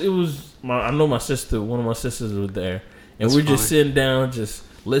 I know my sister, one of my sisters was there, and That's we're just funny. sitting down, just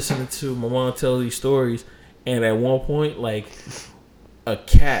listening to my mom tell these stories. And at one point, like a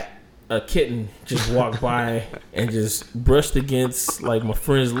kitten just walked by and just brushed against like my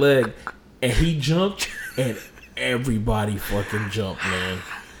friend's leg, and he jumped, and everybody fucking jumped, man.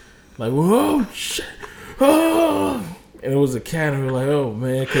 Like, whoa, shit, oh. And it was a cat, and we were like, "Oh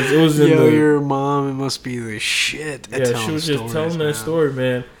man," because it was in your mom, it must be the shit. At yeah. telling She was just stories, telling man. that story,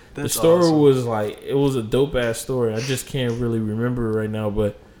 man. The That's story awesome. was like it was a dope ass story. I just can't really remember it right now,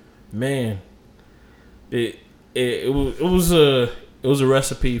 but man, it was a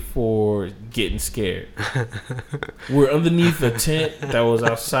recipe for getting scared. We're underneath a tent that was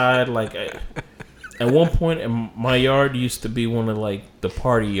outside, like at one point in my yard used to be one of like the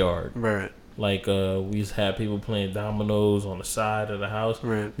party yard. Right. Like we used to have people playing dominoes on the side of the house.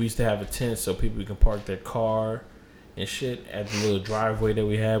 Right. We used to have a tent so people can park their car and shit at the little driveway that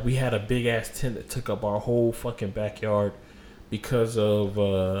we had. We had a big ass tent that took up our whole fucking backyard because of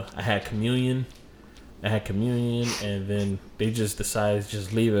I had communion, and then they just decided to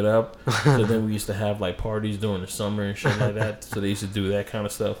just leave it up. So then we used to have like parties during the summer and shit like that. So they used to do that kind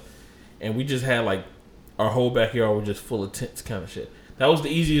of stuff, and we just had like our whole backyard was just full of tents kind of shit. That was the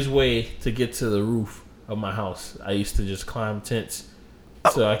easiest way to get to the roof of my house. I used to just climb tents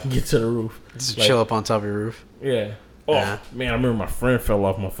so I can get to the roof. Just Like, chill up on top of your roof. Yeah. Oh, Yeah. man, I remember my friend fell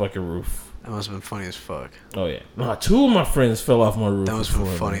off my fucking roof. That must have been funny as fuck. Oh, yeah. No, two of my friends fell off my roof. That must have been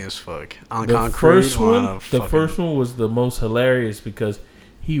before, funny man. as fuck. On The concrete. first or on one, a fucking- first one was the most hilarious because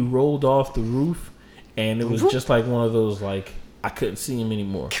he rolled off the roof and it was just like one of those like I couldn't see him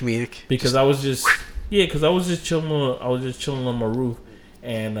anymore comedic. because I was just chilling on my roof.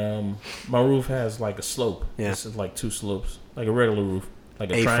 And my roof has like a slope. Yeah. It's like two slopes, like a regular roof,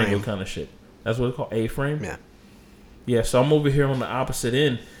 like a A-frame. triangle kind of shit. That's what it's called, A-frame. Yeah. Yeah. So I'm over here on the opposite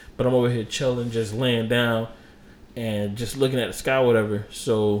end, but I'm over here chilling, just laying down, and just looking at the sky, whatever.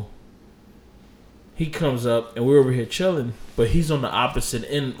 So he comes up and we're over here chilling, but he's on the opposite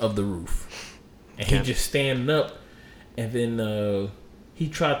end of the roof, and he just standing up, and then he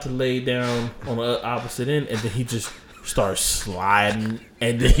tried to lay down on the opposite end, and then he just starts sliding,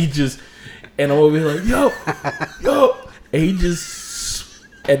 and then and I'm over here like, yo, and he just,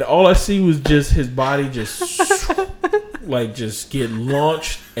 and all I see was just his body just like just getting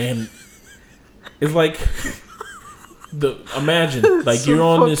launched, and it's like imagine like you're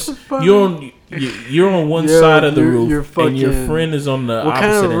on this, you're on one side of the roof, and your friend is on the opposite. What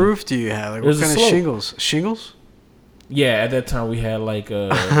kind of end. roof do you have? Like, what kind of shingles? Shingles? Yeah, at that time we had like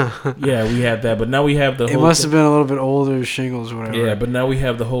we had that, but now we have the whole. It must have been a little bit older shingles or whatever. Yeah, but now we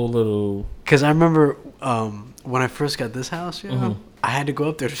have the whole little. Because I remember when I first got this house, I had to go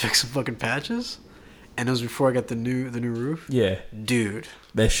up there to fix some fucking patches, and it was before I got the new roof. Yeah, dude,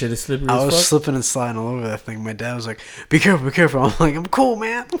 that shit is slippery. I was slipping and sliding all over that thing. My dad was like, "Be careful, be careful." I'm like, "I'm cool,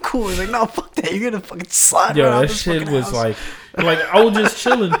 man. I'm cool." He's like, "No, fuck that. You're gonna fucking slide." Yo, around that this shit was house. like I was just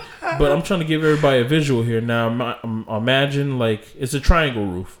chilling, but I'm trying to give everybody a visual here. Now, imagine like it's a triangle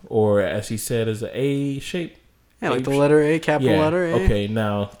roof, or as he said, is an A shape. Yeah, like the letter A, capital letter A. Okay,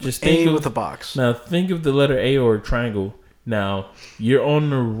 now just think A with a box. Now think of the letter A or a triangle. Now you're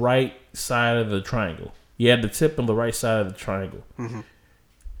on the right side of the triangle. You had the tip on the right side of the triangle. Mm-hmm.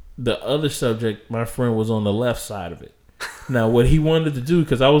 The other subject, my friend, was on the left side of it. Now, what he wanted to do,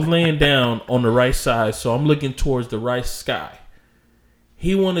 because I was laying down on the right side, so I'm looking towards the right sky.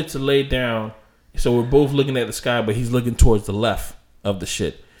 He wanted to lay down, so we're both looking at the sky, but he's looking towards the left of the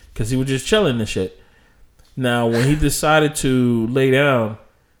shit, because he was just chilling and shit. Now, when he decided to lay down,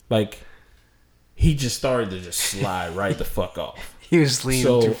 like, he just started to just slide right the fuck off. He was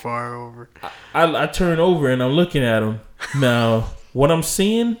leaning too far over. I turn over and I'm looking at him. Now, what I'm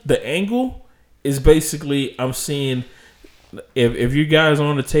seeing, the angle, is basically I'm seeing, if you guys are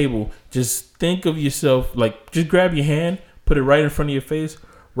on the table, just think of yourself, like, just grab your hand, put it right in front of your face,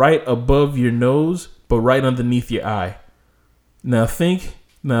 right above your nose, but right underneath your eye. Now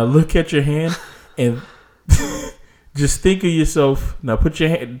look at your hand and just think of yourself. Now put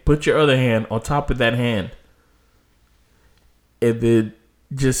your other hand on top of that hand, and then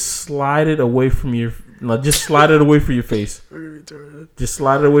just slide it away from your. No, just slide it away from your face. Just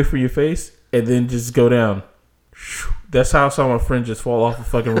slide it away from your face, and then just go down. That's how I saw my friend just fall off the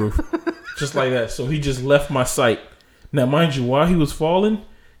fucking roof, just like that. So he just left my sight. Now, mind you, while he was falling,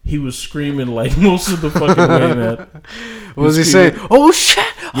 he was screaming like most of the fucking way, man. What was he saying? Oh shit!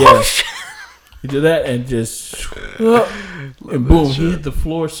 Yeah. Oh shit! He did that and just and boom, he hit the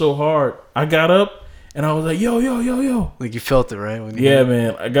floor so hard. I got up and I was like, yo. Like you felt it, right? When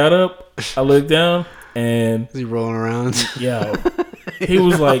Man. I got up, I looked down, and is he rolling around? Yeah, he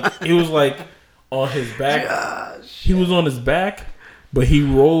was like on his back. Gosh. He was on his back, but he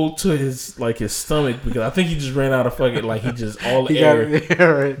rolled to his stomach because I think he just ran out of fucking he just all the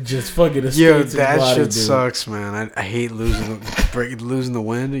air just fucking escaped. Yo, his that body, shit dude. Sucks, man. I hate losing the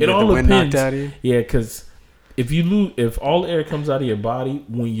wind. You It get all the wind depends. knocked out of you. Yeah, because if all the air comes out of your body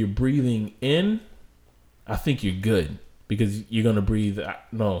when you're breathing in, I think you're good because you're gonna breathe.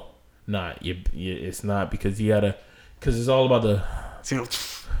 No, not it's not because it's all about the.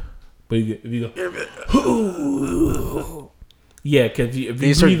 But if you go, yeah, because if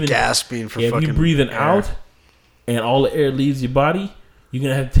you start gasping for fucking if you're breathing air out and all the air leaves your body, you're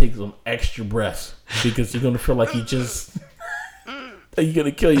gonna have to take some extra breaths because you're gonna feel like you're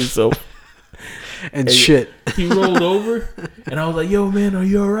gonna kill yourself. and shit. He rolled over, and I was like, "Yo, man, are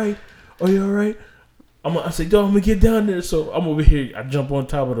you all right? Are you all right?" I said, "Dog, I'm gonna get down there." So I'm over here. I jump on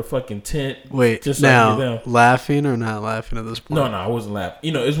top of the fucking tent. Wait, just so I can get now down. laughing or not laughing at this point? No, I wasn't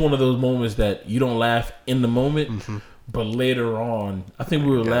laughing. It's one of those moments that you don't laugh in the moment, but later on, I think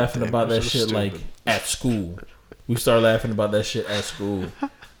we were laughing about that shit stupid. like at school. We started laughing about that shit at school.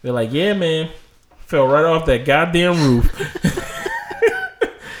 They're like, "Yeah, man, fell right off that goddamn roof."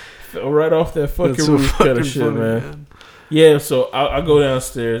 Fell right off that fucking That's so roof, kind of fucking shit, funny, man. Yeah, so I go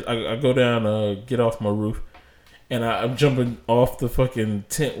downstairs. I go down, get off my roof, and I'm jumping off the fucking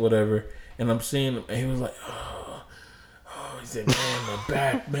tent, whatever. And I'm seeing him, and he was like, "Oh," he said, "Man, my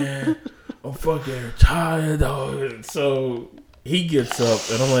back, man, I'm fucking tired, dog." So he gets up,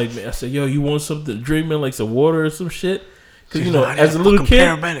 and I'm like, I said, "Yo, you want something to drink, man? Like some water or some shit?" Because as a little kid,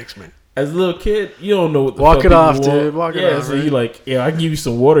 paramedics, man. As a little kid, you don't know what the Walk fuck it off, people want. dude. Walk it off. So right? you like, I can give you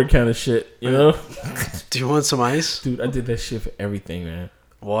some water kind of shit, you know? Do you want some ice? Dude, I did that shit for everything, man.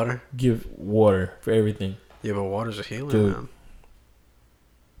 Water? Give water for everything. Yeah, but water's a healer, Dude. man.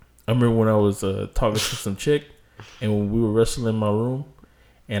 I remember when I was talking to some chick, and when we were wrestling in my room,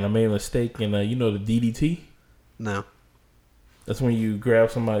 and I made a mistake, and you know the DDT? No. That's when you grab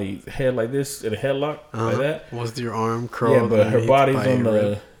somebody's head like this in a headlock, like that. With your arm curled. Yeah, but her body's by on your the.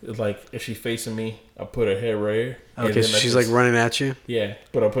 rib. It's like if she's facing me, I put her head right here. Okay, so she's like running at you. Yeah,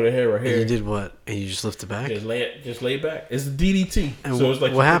 but I put her head right here. And you did what? And you just lift it back. Just lay back. It's the DDT. And so it's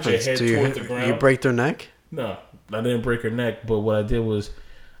like what you happens? Put your head towards the ground. You break their neck? No, I didn't break her neck. But what I did was,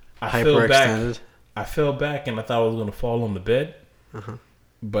 I fell back, and I thought I was gonna fall on the bed.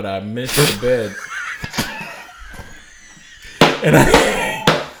 But I missed the bed. And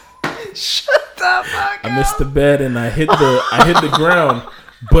Shut the fuck I missed the bed, and I hit the ground.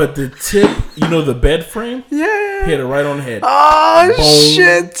 But the tip, the bed frame, hit her right on the head. Oh, Boom.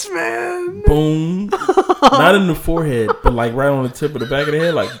 shit, man. Boom. Not in the forehead, but like right on the tip of the back of the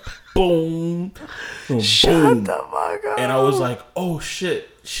head, like boom. Shut boom. the fuck up. And I was like, oh shit.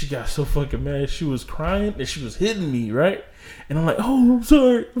 She got so fucking mad. She was crying and she was hitting me, right? And I'm like, oh, I'm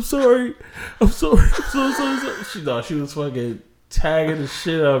sorry. I'm sorry. I'm sorry. I'm sorry. She thought she was fucking tagging the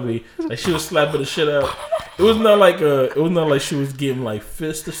shit out of me. Like she was slapping the shit out. It was not like she was getting like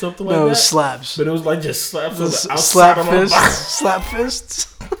fists or something like that. No, it was slaps. But it was like just slaps on the outside slap of my body. fists. Slap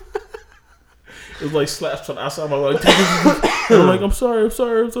fists. It was like slaps on the outside of my body. And I'm like, I'm sorry.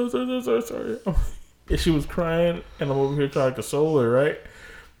 And she was crying, and I'm over here trying to console her, right?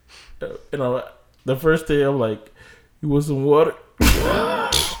 And the first day, I'm like, you want some water?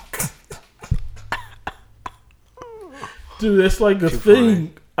 Dude, that's like a thing.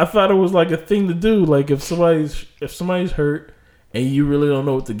 Funny. I thought it was like a thing to do. Like if somebody's hurt and you really don't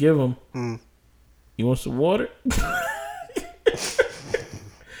know what to give them, you want some water?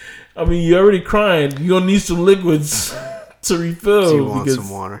 I mean, you're already crying. You're gonna need some liquids to refill. Do you want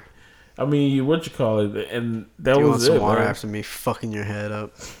some water? I mean, and that was it. Do you want some water bro. after me fucking your head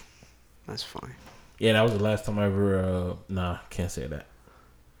up? That's funny. Yeah, that was the last time I ever. Nah, can't say that.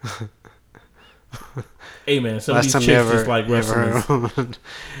 Hey man, some of these chicks just like wrestling.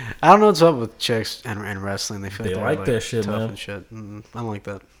 I don't know what's up with chicks and wrestling. They feel like that shit, tough man. And shit. I don't like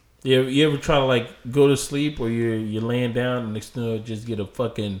that. You ever try to like go to sleep or you're laying down and next thing you know, just get a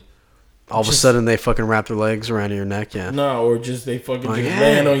fucking. All of a sudden they fucking wrap their legs around your neck, yeah. No, or just they fucking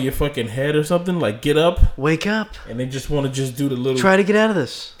land on your fucking head or something. Like get up, wake up, and they just want to just do the little. Try to get out of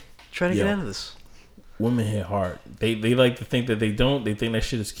this. Get out of this. Women hit hard. They like to think that they don't. They think that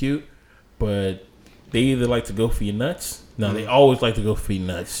shit is cute, but they either like to go for your nuts. No, they always like to go for your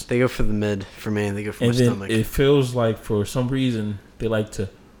nuts. They go for the mid. For me, they go for my stomach. It feels like for some reason they like to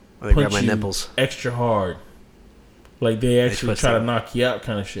they grab punch my you nipples extra hard. Like they actually try to knock you out,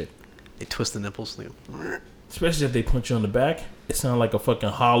 kind of shit. They twist the nipples. Especially if they punch you on the back, it sounds like a fucking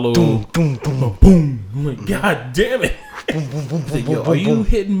hollow. Boom, boom, boom, boom. I'm like, God damn it! Like, yo, are you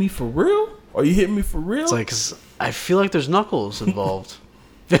hitting me for real? Are you hitting me for real? It's like 'cause I feel like there's knuckles involved.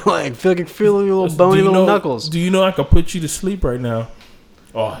 I feel like your little bony little knuckles. Do you know I could put you to sleep right now?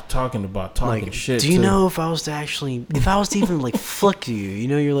 Oh, talking shit. Do you know if I was to even like flick you,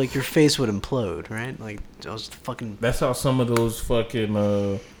 you're like your face would implode, right? Like I was fucking. That's how some of those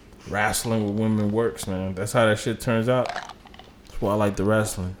fucking wrestling with women works, man. That's how that shit turns out. That's why I like the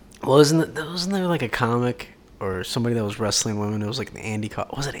wrestling. Well, wasn't there like a comic or somebody that was wrestling women? It was like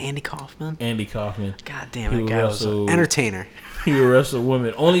was it Andy Kaufman? Andy Kaufman. God damn, that guy was an entertainer. He would wrestle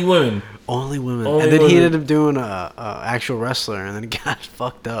women. Only women. And then he ended up doing a actual wrestler, and then he got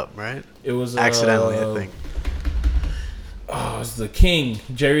fucked up, right? It was accidentally, I think. Oh, it was the King,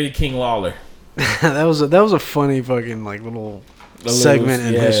 Jerry the King Lawler. that was a funny fucking like little segment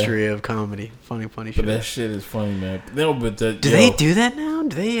in history of comedy. Funny shit. But that shit is funny, man. No, but do they do that now?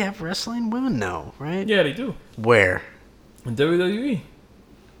 Do they have wrestling women? No, right? Yeah, they do. Where? In WWE.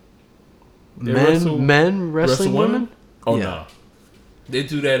 Men wrestling women? Oh yeah. No, they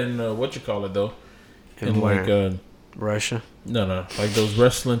do that in though. In like Russia. No, like those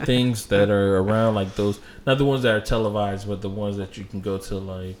wrestling things that are around, like those, not the ones that are televised, but the ones that you can go to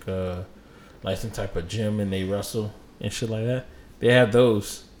like some type of gym and they wrestle and shit like that. They have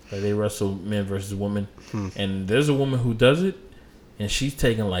those. Like they wrestle men versus women, and there's a woman who does it, and she's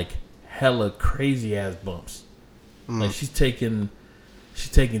taking like hella crazy ass bumps. Like she's taking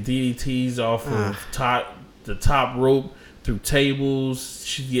DDTs off of the top rope through tables.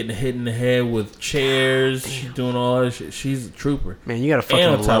 She's getting hit in the head with chairs. She's doing all that shit. She's a trooper. Man, you gotta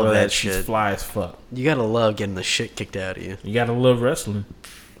fucking love that shit. She's fly as fuck. You gotta love getting the shit kicked out of you. You gotta love wrestling.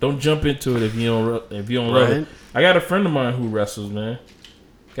 Don't jump into it if you don't love it. I got a friend of mine who wrestles, man.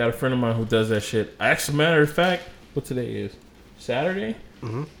 Got a friend of mine who does that shit. Actually, matter of fact, what today is? Saturday?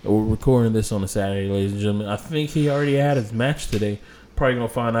 Mm-hmm. We're recording this on a Saturday, ladies and gentlemen. I think he already had his match today. Probably gonna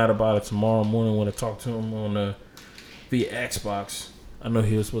find out about it tomorrow morning when I talk to him on via Xbox. I know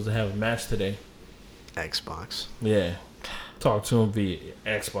he was supposed to have a match today. Xbox. Yeah. talk to him via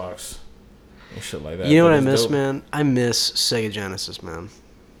Xbox and shit like that. You know But what I it's miss, dope. man? I miss Sega Genesis, man.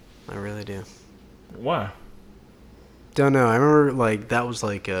 I really do. Why? Don't know. I remember like that was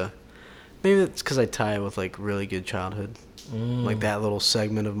like maybe it's because I tie it with like really good childhood. Like that little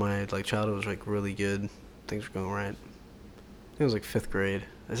segment of my like childhood was like really good. Things were going right. I think it was like 5th grade.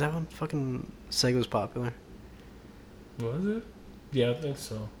 Is that when fucking Sega was popular? Was it? Yeah, I think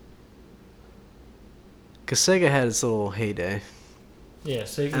so. Cause Sega had its little heyday, Yeah,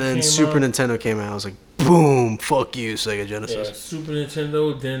 Sega and then came Super out. Nintendo came out. I was like, boom, fuck you, Sega Yeah, Genesis. Super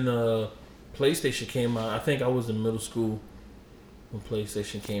Nintendo. Then PlayStation came out. I think I was in middle school when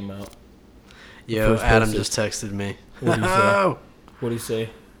PlayStation came out. Yo, First Adam PlayStation. just texted me. What'd he say? Oh! What'd he say?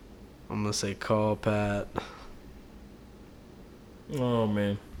 I'm gonna say call Pat. Oh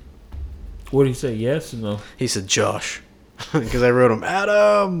man. What'd he say? Yes or no? He said Josh, because I wrote him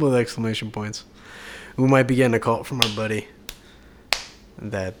Adam with exclamation points. We might be getting a call from our buddy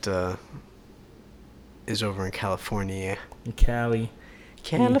that is over in California. In Cali.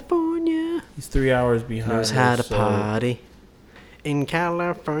 California He's 3 hours behind. knows how to us, so party. In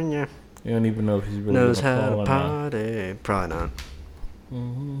California You don't even know if he's really knows gonna how call to or not. party. Probably not.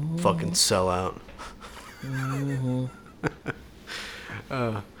 Fucking sellout.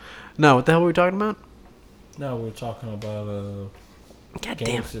 No, what the hell were we talking about? No, we're talking about God game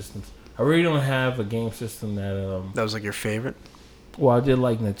damn. systems. I really don't have a game system that That was like your favorite. Well, I did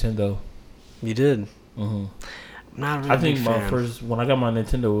like Nintendo. You did. hmm I'm not a really I think big my fan. first when I got my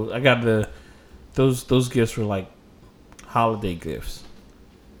Nintendo, I got those gifts were like holiday gifts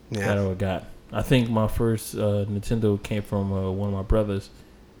that Yeah. I got. I think my first Nintendo came from one of my brothers,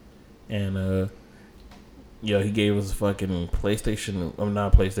 and he gave us a fucking PlayStation.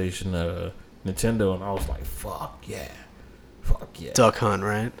 Not PlayStation, Nintendo, and I was like, fuck yeah. Duck Hunt,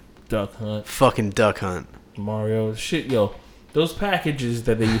 right? Duck Hunt, Fucking Duck Hunt. Mario, shit, yo. Those packages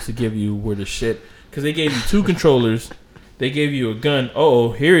that they used to give you were the shit. Because they gave you 2 controllers. They gave you a gun.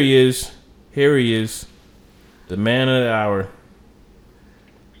 Oh, here he is. Here he is. The man of the hour.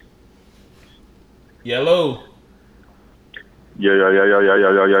 Yellow. Yeah.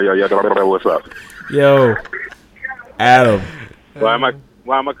 What's up? Yo. Adam. Why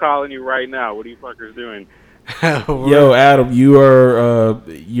am I calling you right now? What are you fuckers doing? Yo, Adam, you're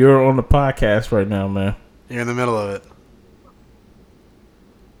on the podcast right now, man. You're in the middle of it.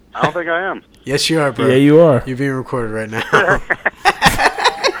 I don't think I am. Yes, you are, bro. Yeah, you are. You're being recorded right now.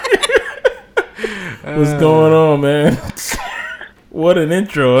 What's going on, man? What an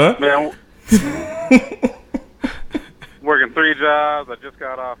intro, huh? Man, working 3 jobs. I just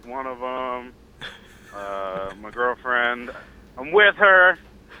got off one of them. My girlfriend. I'm with her.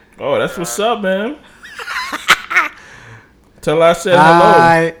 Oh, that's what's up, man. Tell her I said hello.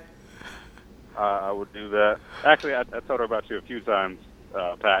 Hi. I would do that. Actually, I told her about you a few times.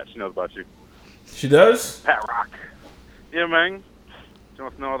 Pat, she knows about you. She does? Pat Rock. Yeah, man. She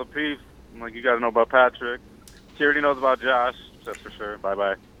wants to know all the peeps. I'm like, you got to know about Patrick. She already knows about Josh. That's for sure.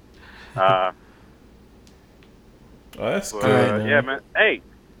 Bye-bye. Oh, that's But, good, man. yeah, man. Hey,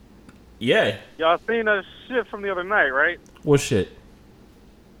 Yeah. y'all seen that shit from the other night, right? What shit?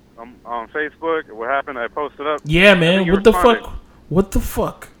 On Facebook. What happened? I posted up. Yeah, I man. think you What the responded. fuck? What the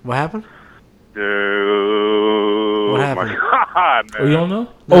fuck? What happened? Dude. What happened? My God, man. Oh, you don't know?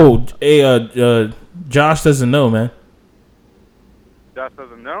 Oh, hey, Josh doesn't know, man. Josh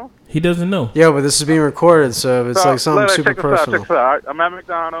doesn't know? He doesn't know. Yo, but this is being recorded, so if it's like something look, super check this out, personal. check this out. I'm at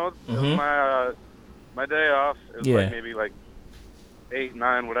McDonald's. It Mhm. was my day off. It was Yeah. like maybe like 8,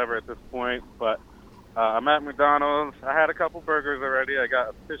 9, whatever at this point. But I'm at McDonald's. I had a couple burgers already. I got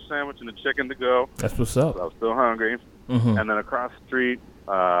a fish sandwich and a chicken to go. That's what's So I up. was still hungry. Mm-hmm. And then across the street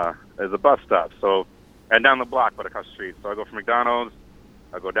is a bus stop. So, and down the block, but across the street. So I go from McDonald's.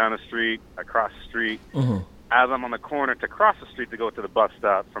 I go down the street. I cross the street. Mm-hmm. As I'm on the corner to cross the street to go to the bus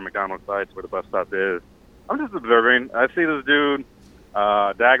stop from McDonald's side to where the bus stop is, I'm just observing. I see this dude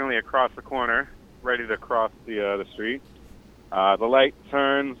diagonally across the corner, ready to cross the street. The light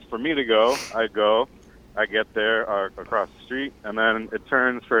turns for me to go. I go. I get there across the street, and then it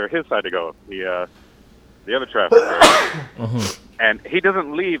turns for his side to go, the other traffic. Mm-hmm. And he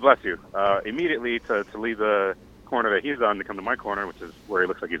doesn't leave, bless you, immediately to leave the corner that he's on to come to my corner, which is where he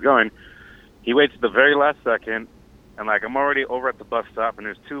looks like he's going. He waits at the very last second, and like I'm already over at the bus stop, and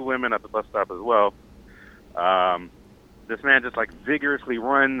there's 2 women at the bus stop as well. This man just like vigorously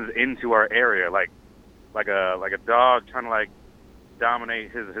runs into our area, like a dog trying to like dominate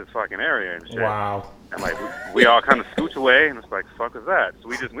his fucking area and shit. Wow. And like we all kind of scooch away, and it's like, fuck is that? So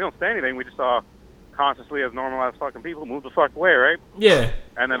we don't say anything. We just all consciously, as normal as fucking people, move the fuck away, right? Yeah.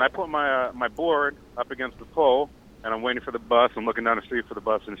 And then I put my board up against the pole, and I'm waiting for the bus. I'm looking down the street for the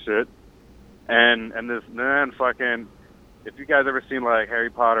bus and shit. And this man fucking, if you guys ever seen like Harry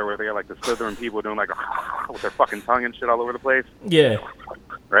Potter where they got like the Slytherin people doing like with their fucking tongue and shit all over the place, Yeah.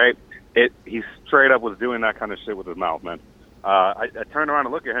 right? He straight up was doing that kind of shit with his mouth, man. I turned around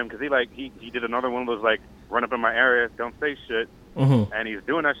and looked at him because he did another one of those like run up in my area, don't say shit, and he's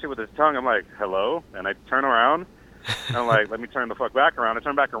doing that shit with his tongue. I'm like, hello, and I turn around, and I'm like, let me turn the fuck back around. I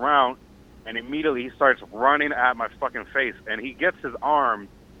turn back around, and immediately he starts running at my fucking face, and he gets his arm,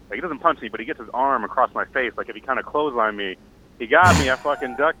 like he doesn't punch me, but he gets his arm across my face, like if he kind of clotheslined me. He got me. I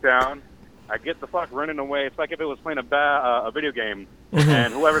fucking ducked down. I get the fuck running away. It's like if it was playing a video game,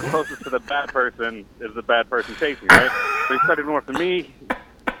 and whoever's closest to the bad person is the bad person chasing, right? So he started going after me.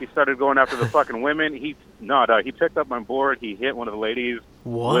 He started going after the fucking women. He picked up my board. He hit one of the ladies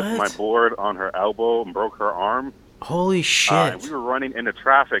with my board on her elbow and broke her arm. Holy shit. We were running into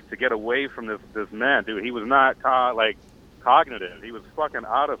traffic to get away from this man, dude. He was not cognitive. He was fucking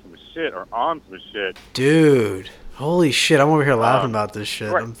out of some shit or on some shit. Dude. Holy shit, I'm over here laughing about this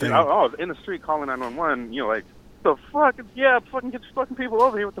shit. Right. I'm thinking, I was in the street calling 911, like, the fuck? Yeah, fucking get your fucking people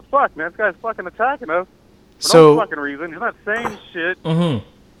over here. What the fuck, man? This guy's fucking attacking us for no fucking reason. He's not saying shit. So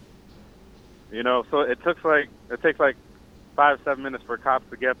it takes like 5-7 minutes for cops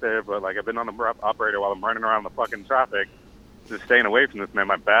to get there, but like I've been on the operator while I'm running around the fucking traffic, just staying away from this man.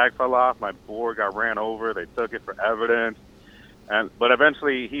 My bag fell off, my board got ran over, they took it for evidence, but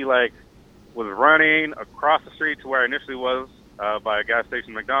eventually he like was running across the street to where I initially was by a gas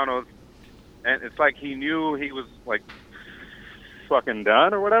station, McDonald's, and it's like he knew he was like fucking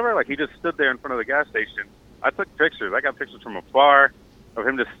done or whatever. Like he just stood there in front of the gas station. I took pictures. I got pictures from afar of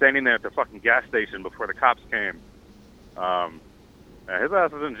him just standing there at the fucking gas station before the cops came. And his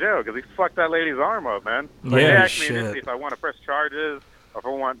ass is in jail because he fucked that lady's arm up, man. Like, they asked me initially if I want to press charges or if I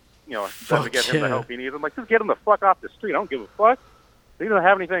want, them to get him the help he needs. I'm like, just get him the fuck off the street. I don't give a fuck. He doesn't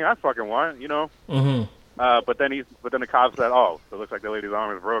have anything I fucking want, But then the cops said, so it looks like the lady's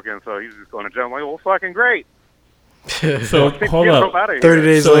arm is broken, so he's just going to jail. I'm like, well, fucking great. So hold up. 30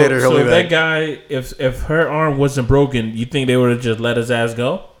 days later, he'll be that back. guy, if her arm wasn't broken, you think they would have just let his ass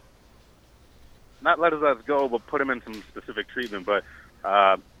go? Not let his ass go, but put him in some specific treatment. But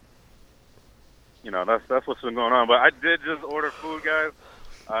that's what's been going on. But I did just order food, guys.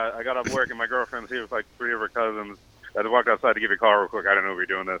 I got off work and my girlfriend's here with like 3 of her cousins. I had to walk outside to give you a call real quick. I didn't know we were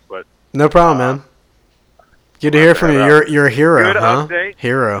doing this, but no problem, man. Good to hear from you. You're a hero, Good huh? update.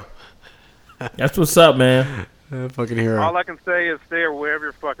 Hero. That's what's up, man. Fucking hero. All I can say is stay aware of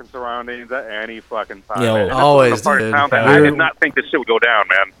your fucking surroundings at any fucking time. Yo, man. always, part of dude. town that I did not think this shit would go down,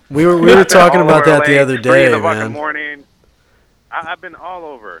 man. We were talking about that the other 3 in day, the fucking man. morning. I've been all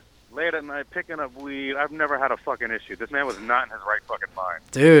over. Late at night, picking up weed. I've never had a fucking issue. This man was not in his right fucking mind.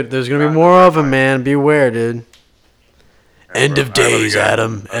 Dude, there's gonna be more of them, man. Beware, dude. End of days,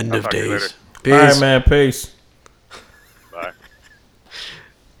 Adam. End of days. Peace. All right, man. Peace. Bye.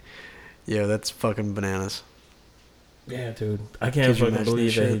 Yeah, that's fucking bananas. Yeah, dude. I can't Could you fucking imagine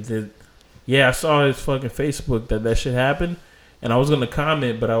believe that that he shit? did. Yeah, I saw his fucking Facebook that shit happened, and I was gonna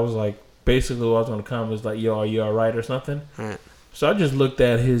comment, but I was like, basically, what I was gonna comment was like, "Yo, are you all right?" or something. All right. So I just looked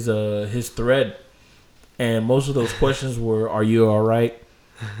at his thread, and most of those questions were, "Are you all right?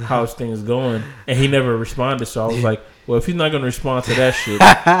 How's things going?" And he never responded. So I was like, "Well, if he's not gonna respond to that shit,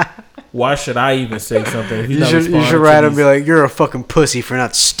 why should I even say something?" If he's not You responding should to write him and these- be like, "You're a fucking pussy for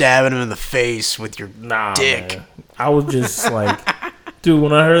not stabbing him in the face with your Nah, dick." man. I was just like, dude,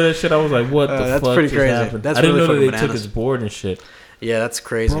 when I heard that shit, I was like, what the that's fuck pretty just crazy. happened? That's I didn't really know that they fucking took bananas. his board and shit. Yeah, that's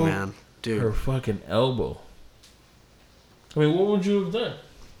crazy, Bro, man. Dude. Her fucking elbow. I mean, what would you have done?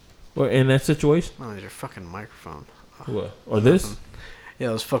 Well, in that situation? Oh, your fucking microphone. What? Or this? Yeah,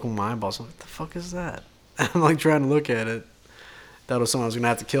 I was fucking my eyeballs. I'm like, what the fuck is that? I'm like trying to look at it. That was someone I was gonna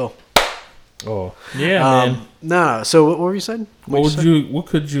have to kill. Oh, yeah, man. No. So what were you saying? What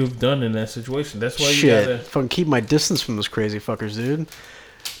could you have done in that situation? That's why you Shit. gotta. Fucking keep my distance from those crazy fuckers, dude.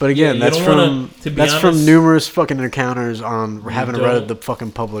 But again, you that's don't from wanna- to be from honest, numerous fucking encounters on having to don't- ride the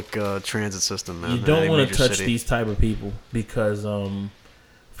fucking public transit system, man. You in don't any want major to touch city. these type of people because,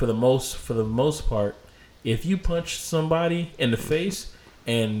 for the most part, if you punch somebody in the face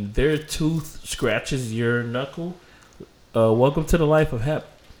and their tooth scratches your knuckle, welcome to the life of hep.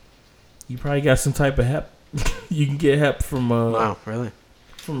 You probably got some type of hep. You can get hep from Wow, really?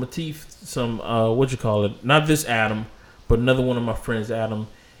 from a teeth. Some what you call it? Not this Adam, but another one of my friends, Adam.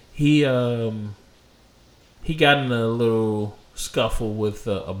 He got in a little scuffle with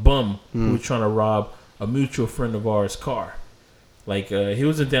a bum who was trying to rob a mutual friend of ours' car. Like he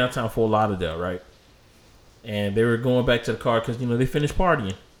was in downtown Fort Lauderdale, right? And they were going back to the car because they finished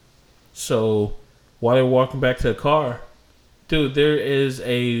partying. So while they're walking back to the car, dude, there is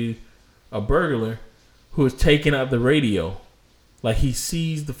a burglar who is taking out the radio. Like, he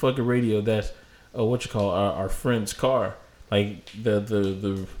sees the fucking radio that's our friend's car. Like,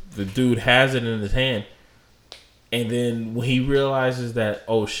 the dude has it in his hand. And then when he realizes that,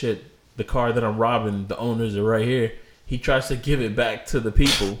 oh shit, the car that I'm robbing, the owners are right here, he tries to give it back to the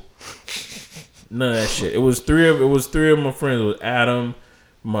people. None of that shit. It was three of my friends. It was Adam,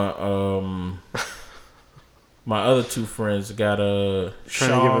 my other two friends got trying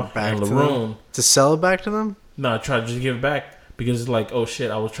to give it back and to Larone. them? To sell it back to them? No, I tried to just give it back because it's like, oh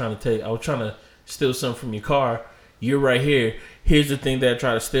shit, I was trying to steal something from your car. You're right here. Here's the thing that I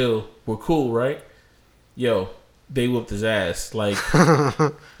tried to steal. We're cool, right? Yo, they whooped his ass. Like,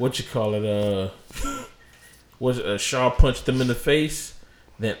 what you call it? Shaw punched him in the face.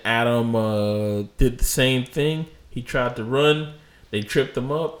 Then Adam did the same thing. He tried to run. They tripped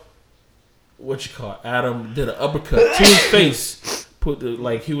him up. What you call it? Adam did an uppercut to his face.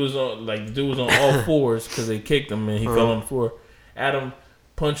 He was on, like, the dude was on all fours because they kicked him and he fell on the floor. Adam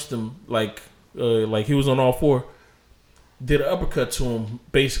punched him like he was on all four. Did an uppercut to him.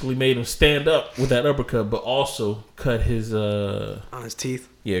 Basically made him stand up with that uppercut, but also cut his on his teeth.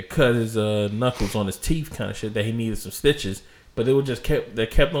 Yeah, cut his knuckles on his teeth, kind of shit. That he needed some stitches. But they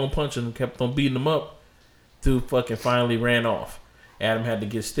kept on punching him, kept on beating him up. Dude fucking finally ran off. Adam had to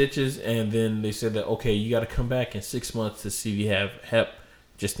get stitches, and then they said that, okay, you got to come back in 6 months to see if you have Hep,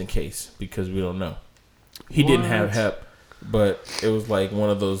 just in case, because we don't know. He didn't have Hep, but it was like one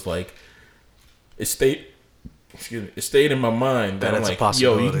of those, like, it stayed in my mind that I'm like,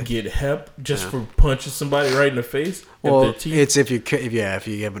 yo, you can get Hep just for punching somebody right in the face. Well, it's if you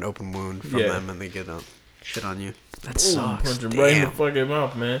have an open wound from them and they get shit on you. That sucks. Punch him right in the fucking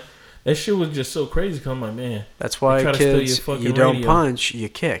mouth, man. That shit was just so crazy. Cause I'm like, man. That's why, kids, you don't punch, you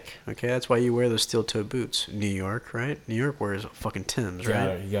kick. Okay, that's why you wear those steel-toed boots. New York, right? New York wears fucking Timbs,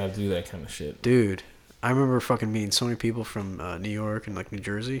 right? You gotta do that kind of shit, dude. I remember fucking meeting so many people from New York and like New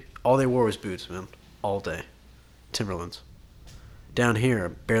Jersey. All they wore was boots, man, all day. Timberlands. Down here, I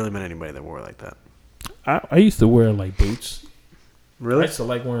barely met anybody that wore it like that. I used to wear like boots. Really? I used to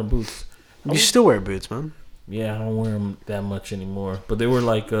like wearing boots. You still wear boots, man. Yeah, I don't wear them that much anymore. But they were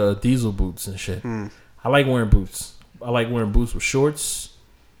like diesel boots and shit. I like wearing boots. I like wearing boots with shorts,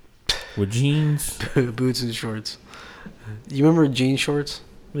 with jeans. Boots and shorts. You remember jean shorts?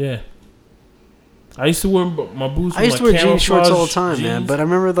 Yeah. I used to wear my boots with I used to wear jean shorts all the time, jeans. man. But I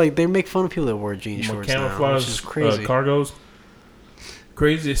remember like they make fun of people that wear jean shorts now, which is crazy. Cargos.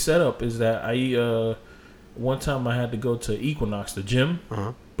 Craziest setup is that one time I had to go to Equinox, the gym,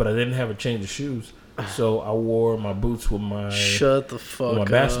 but I didn't have a change of shoes. So I wore my boots with my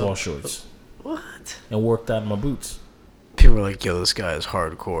basketball shorts. What? And worked out in my boots. People were like, "Yo, this guy is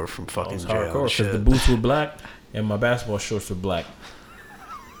hardcore from fucking jail." Hardcore because the boots were black and my basketball shorts were black.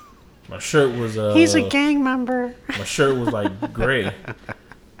 My shirt was he's a gang member. My shirt was like gray,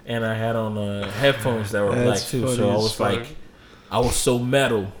 and I had on headphones that were black too. So I was like, I was so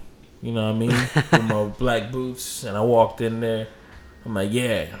metal, you know what I mean, with my black boots. And I walked in there. I'm like,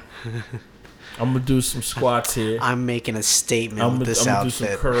 yeah. I'm gonna do some squats here. I'm making a statement with this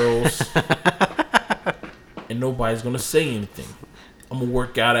outfit. I'm gonna do some curls, and nobody's gonna say anything. I'm gonna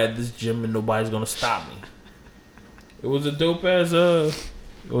work out at this gym, and nobody's gonna stop me. It was a dope ass. It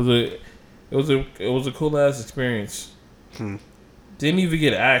was a cool ass experience. Didn't even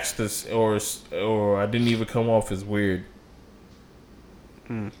get asked this, or I didn't even come off as weird.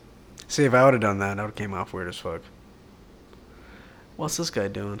 See, if I would have done that, I would have came off weird as fuck. What's this guy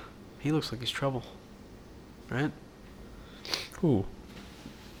doing? He looks like he's trouble. Right? Who?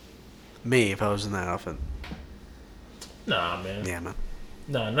 Me, if I was in that outfit. Nah, man. Yeah, man.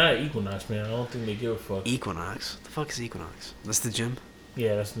 Nah, not Equinox, man. I don't think they give a fuck. Equinox? The fuck is Equinox? That's the gym?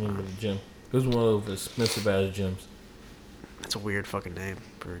 Yeah, that's the name of the gym. It was one of those expensive ass gyms. That's a weird fucking name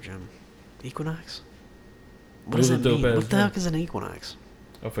for a gym. Equinox? What does that mean? What the heck is an equinox?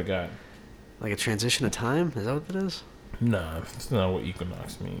 I forgot. Like a transition of time? Is that what it is? Nah, that's not what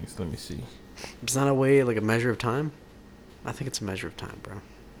equinox means. Let me see. It's not a way, like a measure of time? I think it's a measure of time, bro.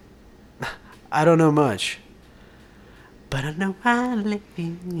 I don't know much. But I know I live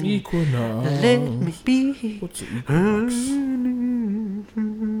in equinox. Let me be. What's an equinox?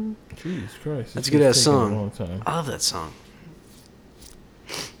 Jesus Christ. That's a good ass song. I love that song.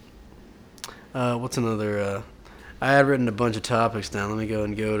 What's another? I had written a bunch of topics down. Let me go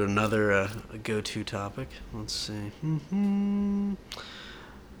to another go-to topic. Let's see.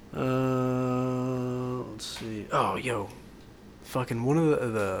 Let's see. Oh, yo. Fucking one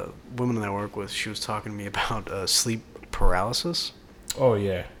of the women that I work with, she was talking to me about sleep paralysis. Oh,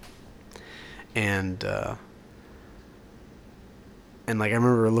 yeah. and like I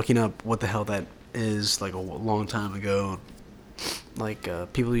remember looking up what the hell that is, like a long time ago. Like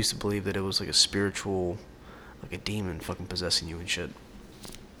people used to believe that it was like a spiritual, like a demon fucking possessing you and shit.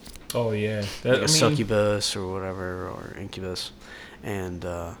 Oh yeah, Like a succubus or whatever, or incubus, and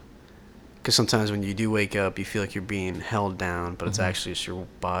because sometimes when you do wake up, you feel like you're being held down, but it's actually just your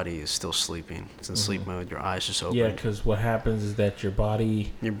body is still sleeping. It's in sleep mode. Your eyes just open. Yeah, because what happens is that your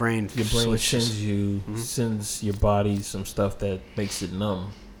brain sends your body some stuff that makes it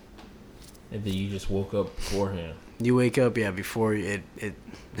numb, and then you just woke up beforehand. You wake up, before your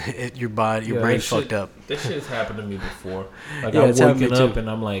brain fucked up. That shit's happened to me before. Like Yeah, I'm it's happened to waking me up too. and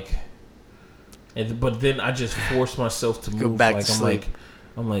I'm like, but then I just force myself to move. Go back like to I'm sleep.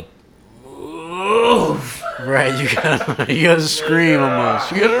 like, move. Right, you gotta scream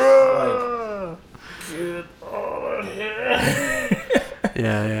almost. You gotta. Get out of here.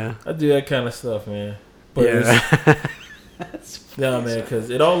 Yeah. I do that kind of stuff, man. But Yeah. no, man, because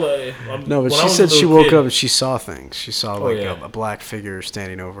it all. No, but when I she was a said she little woke kid- up and she saw things. She saw a black figure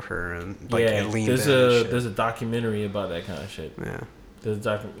standing over her and like it leaned there's in and shit. there's a documentary about that kind of shit. Yeah.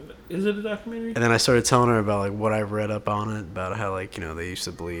 Is it a documentary? And then I started telling her about like what I read up on it, about how like, you know, they used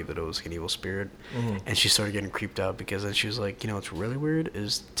to believe that it was an evil spirit. And she started getting creeped out because then she was like, you know, what's really weird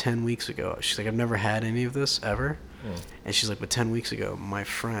is 10 weeks ago. She's like, I've never had any of this ever. And she's like, but 10 weeks ago, my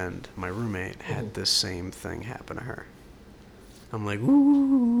roommate, had this same thing happen to her. I'm like,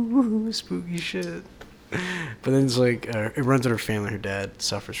 ooh, spooky shit. But then it's like, it runs in her family. Her dad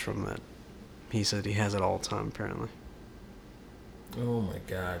suffers from that. He said he has it all the time, apparently. Oh my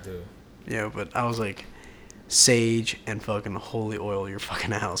god, dude. Yeah, but I was like, sage and fucking holy oil your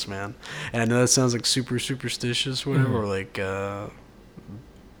fucking house, man. And I know that sounds like super superstitious or whatever, or like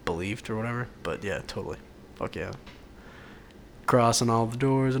believed or whatever, but yeah, totally. Fuck yeah. Crossing all the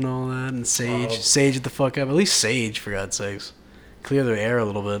doors and all that, and sage it the fuck up. At least sage, for God's sakes. Clear the air a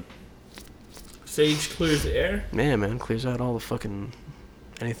little bit. Sage clears the air? Yeah, man, clears out all the fucking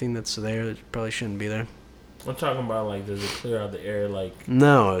anything that's there that probably shouldn't be there. I'm talking about like, does it clear out the air like?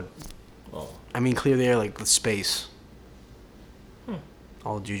 No, Oh, I mean clear the air like with space.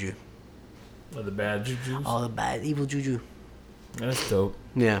 All the juju. or the bad jujus? All the bad, evil juju. That's dope.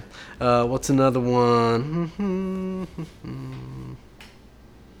 Yeah. What's another one?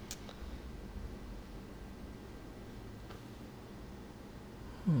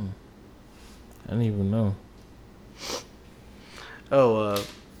 I don't even know. Oh,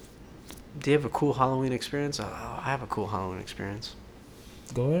 do you have a cool Halloween experience? I have a cool Halloween experience.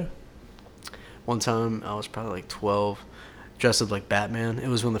 Go ahead. One time, I was probably like 12, dressed up like Batman. It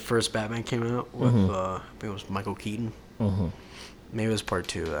was when the first Batman came out with, I think it was Michael Keaton. Maybe it was part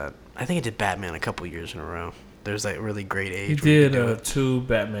 2 of that. I think it did Batman a couple years in a row. There's that really great age. He where you did can do it. 2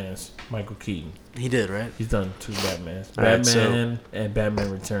 Batmans, Michael Keaton. He did, right? He's done 2 Batmans. All right, Batman and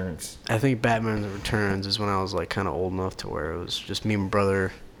Batman Returns. I think Batman Returns is when I was like kind of old enough to where it was just me and my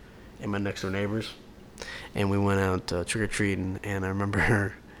brother and my next door neighbors, and we went out trick or treating. And I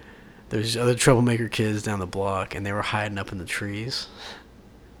remember there's other troublemaker kids down the block, and they were hiding up in the trees,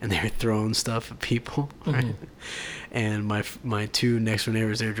 and they were throwing stuff at people, right? And my 2 next door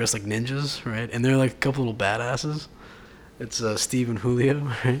neighbors, they were dressed like ninjas, right? And they're like a couple little badasses. It's Steve and Julio,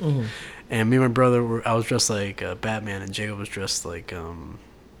 right? And me and my brother I was dressed like Batman, and Jacob was dressed like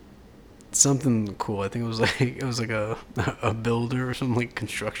something cool. I think it was like a builder or something, like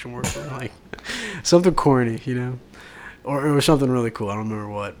construction worker, like something corny, you know, or it was something really cool. I don't remember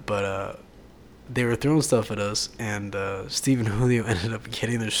what, but they were throwing stuff at us, and Steve and Julio ended up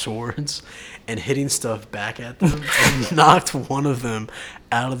getting their swords and hitting stuff back at them, and knocked one of them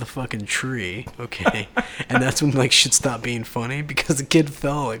out of the fucking tree. Okay, and that's when like shit stopped being funny because the kid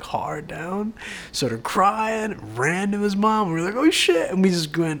fell like hard down, started crying, ran to his mom. We were like, oh shit, and we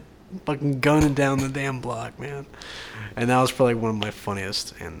just went fucking gunning down the damn block, man. And that was probably one of my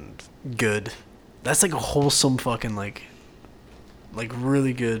funniest and good. That's like a wholesome fucking like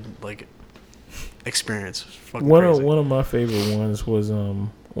really good like experience. Fucking crazy. One of my favorite ones was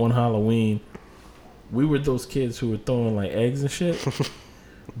one Halloween. We were those kids who were throwing like eggs and shit,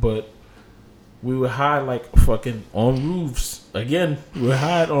 but we would hide like fucking on roofs. Again, we would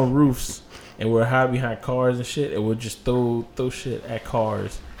hide on roofs, and we would hide behind cars and shit, and we'd just throw shit at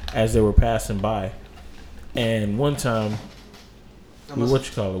cars as they were passing by. And one time,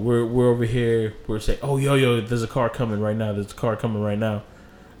 we're over here. We're saying, "Oh, yo, there's a car coming right now. There's a car coming right now."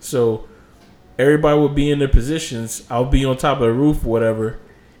 So everybody would be in their positions. I'll be on top of the roof, whatever.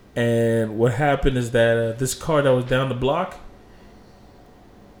 And what happened is that this car that was down the block,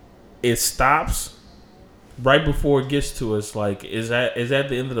 it stops right before it gets to us. Like, is at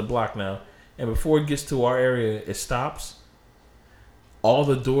the end of the block now. and before it gets to our area, it stops. All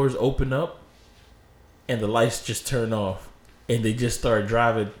the doors open up, and the lights just turn off, and they just start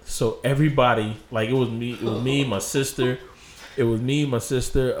driving. So everybody, like it was me, my sister,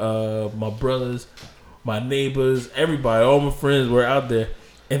 my brothers, my neighbors, everybody, all my friends were out there.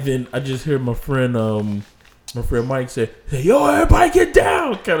 And then I just hear my friend Mike say, "Yo, everybody get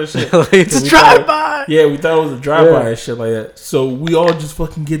down," kind of shit. It's a drive-by. Yeah, we thought it was a drive-by and shit like that. So we all just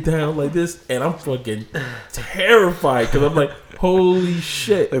fucking get down like this, and I'm fucking terrified because I'm like, holy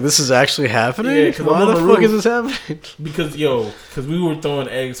shit. Like, this is actually happening? Yeah, 'cause why I'm on the the fuck roof. is this happening? Because we were throwing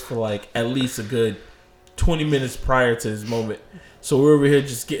eggs for like at least a good 20 minutes prior to this moment. So we're over here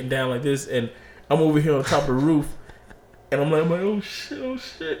just getting down like this, and I'm over here on top of the roof, and I'm like, oh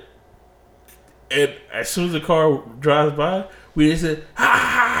shit. And as soon as the car drives by, we just said,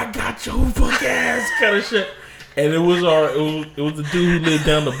 "I got your fuck ass," kind of shit. And it was the dude who lived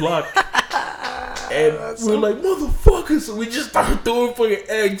down the block. And we were like, "Motherfuckers!" So we just started throwing fucking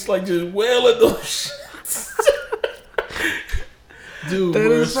eggs, like just wailing those shits. Dude, That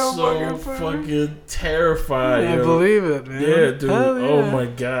we're is so so fucking terrified. I yo. believe it, man. Yeah, dude. Hell yeah. Oh my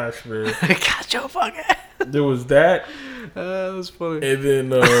gosh, man. I got your fucking There was that, that's funny. and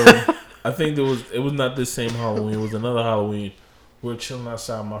then I think it was not this same Halloween. It was another Halloween. We were chilling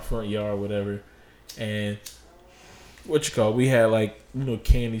outside my front yard, whatever, and we had like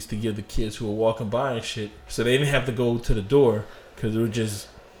candies to give the kids who were walking by and shit, so they didn't have to go to the door because it was just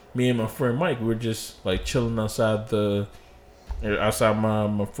me and my friend Mike. We were just like chilling outside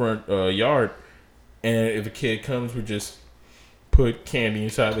my front yard, and if a kid comes, we just put candy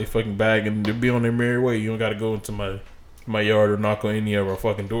inside their fucking bag and they'll be on their merry way. You don't got to go into my yard or knock on any of our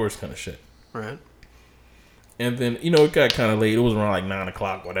fucking doors, kind of shit. Right. And then it got kind of late. It was around like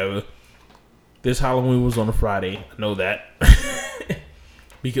 9:00, whatever. This Halloween was on a Friday. I know that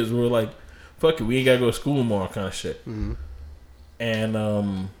because we were like, fuck it, we ain't gotta go to school tomorrow, kind of shit. Mm-hmm. And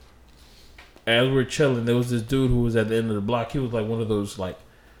as we were chilling, there was this dude who was at the end of the block. He was like one of those like,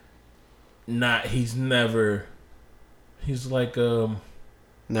 he's like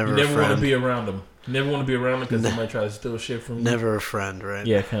Never you a never want friend. to be around him. You never want to be around him because they might try to steal shit from you. Never a friend, right?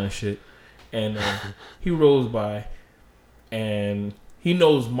 Yeah, kind of shit. And he rolls by, and he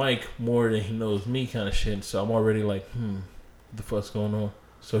knows Mike more than he knows me, kind of shit. So I'm already like, what the fuck's going on?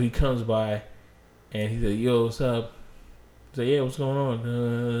 So he comes by, and he said, "Yo, what's up?" I said, "Yeah, what's going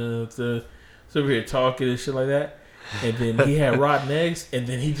on?" It's over here talking and shit like that. And then he had rotten eggs, and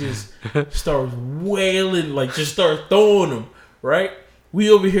then he just starts wailing, like just start throwing them, right? We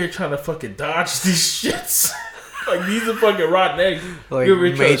over here trying to fucking dodge these shits. Like, these are fucking rotten eggs. Like We over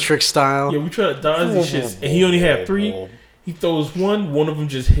here Matrix style. Yeah, we try to dodge these shits, and he only had 3. He throws one of them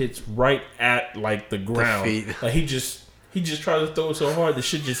just hits right at like the ground. feet. Like he just tries to throw it so hard the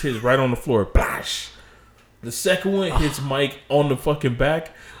shit just hits right on the floor. Bash. The second one hits Mike on the fucking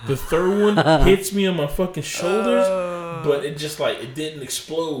back. The third one hits me on my fucking shoulders, but it just like it didn't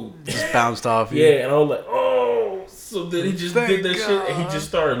explode. Just bounced off you. Yeah, and I was like, oh. So then he just did that shit, and he just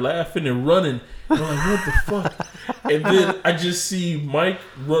started laughing and running. And I'm like, what the fuck? And then I just see Mike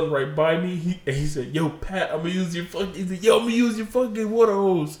run right by me. He said, "Yo, Pat, I'm gonna use your fucking." He said, "Yo, I'm gonna use your fucking water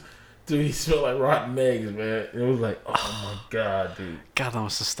hose." Dude, he smelled like rotten eggs, man. It was like, oh my god, dude. God, that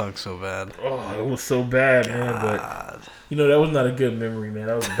must have stunk so bad. Oh, it was so bad, man. But that was not a good memory, man.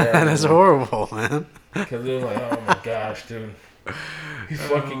 That was bad. That's horrible, man. Because it was like, oh my gosh, dude. He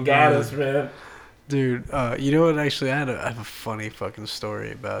fucking got us, man. Dude, you know what? Actually, I have a funny fucking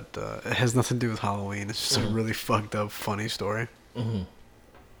story about. It has nothing to do with Halloween. It's just a really fucked up, funny story. Mm-hmm.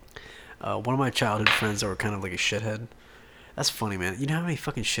 One of my childhood friends that were kind of like a shithead. That's funny, man. You know how many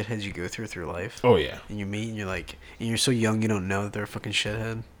fucking shitheads you go through life? Oh, yeah. And you meet, and you're like, and you're so young, you don't know that they're a fucking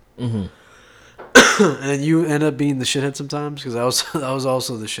shithead. Mm-hmm. And you end up being the shithead sometimes, because I was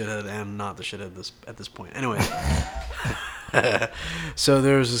also the shithead and not the shithead at this point. Anyway. So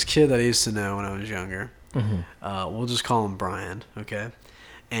there was this kid that I used to know when I was younger. Mm-hmm. We'll just call him Brian, okay?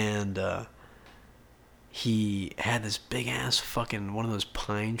 And he had this big ass fucking one of those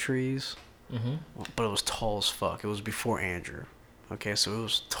pine trees, but it was tall as fuck. It was before Andrew, okay? So it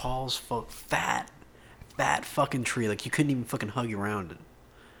was tall as fuck, fat fucking tree. Like you couldn't even fucking hug around it.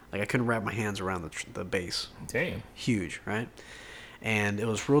 Like I couldn't wrap my hands around the base. Damn. Huge, right? And it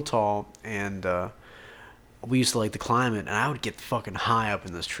was real tall, and we used to like to climb it, and I would get fucking high up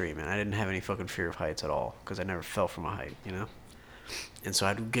in this tree, man. I didn't have any fucking fear of heights at all, because I never fell from a height, you know? And so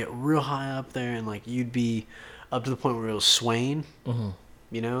I'd get real high up there, and like you'd be up to the point where it was swaying,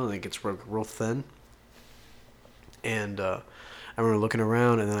 you know, like it's real thin. And I remember looking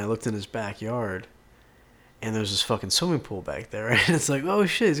around, and then I looked in his backyard, and there's this fucking swimming pool back there, right? And it's like, oh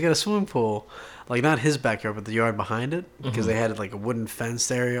shit, he's got a swimming pool. Like, not his backyard, but the yard behind it, because they had like a wooden fenced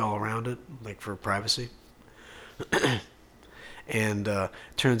area all around it, like for privacy. And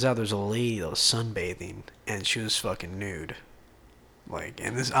turns out there's a lady that was sunbathing, and she was fucking nude. Like,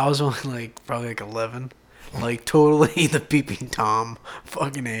 and this, I was only like probably like 11, like totally the peeping Tom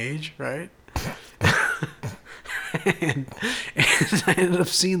fucking age, right? and I ended up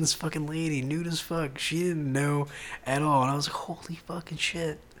seeing this fucking lady nude as fuck. She didn't know at all, and I was like, holy fucking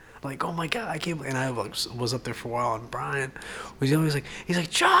shit. Like, oh my god, I can't believe. And I was up there for a while, and Brian was always like, he's like,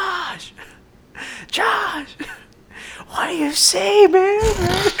 Josh, what do you say, man?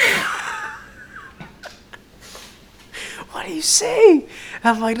 What do you say?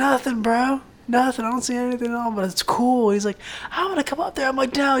 I'm like, nothing, bro. Nothing. I don't see anything at all, but it's cool. He's like, I'm gonna come up there. I'm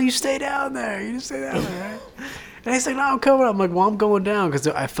like, no, you stay down there. You just stay down there, right? And he's like, no, I'm coming up. I'm like, well, I'm going down because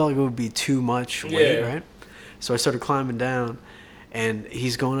I felt like it would be too much weight, right? So I started climbing down. And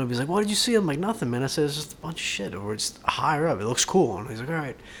he's going up. He's like, what did you see? I'm like, nothing, man. I said, it's just a bunch of shit. Or it's higher up. It looks cool. And he's like, all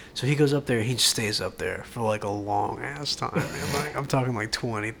right. So he goes up there. He just stays up there for like a long ass time, man. Like, I'm talking like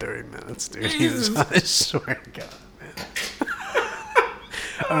 20, 30 minutes, dude. I swear to God, man.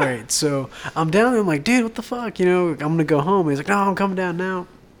 All right. So I'm down there. I'm like, dude, what the fuck? You know, I'm going to go home. He's like, no, I'm coming down now.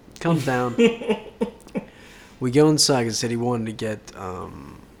 Comes down. We go inside because he said he wanted to get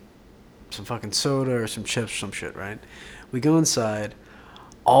some fucking soda or some chips or some shit, right? We go inside,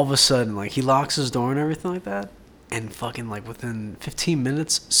 all of a sudden, like, he locks his door and everything like that, and fucking, like, within 15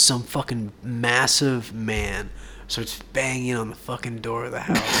 minutes, some fucking massive man starts banging on the fucking door of the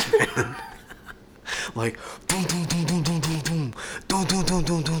house, man. Like, doom, doom, doom, doom, doom, doom, doom, doom, doom, doom,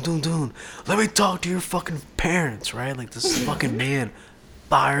 doom, doom, doom, doom. Let me talk to your fucking parents, right? Like, this fucking man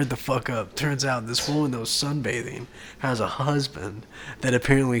fired the fuck up. Turns out this woman that was sunbathing has a husband that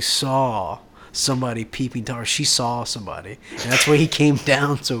apparently saw somebody peeping to her. She saw somebody, and that's why he came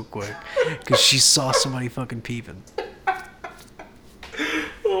down so quick, because she saw somebody fucking peeping.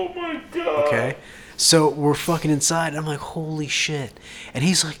 Oh my god. Okay, so we're fucking inside, and I'm like, holy shit. And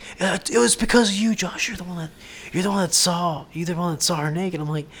he's like, it was because of you, Josh. You're the one that saw her naked. I'm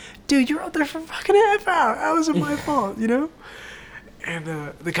like, dude, you're out there for fucking half hour. How was it my fault, you know? And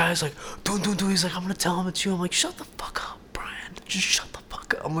the guy's like, don't. He's like, I'm gonna tell him it's you. I'm like, shut the fuck up, Brian. Just shut the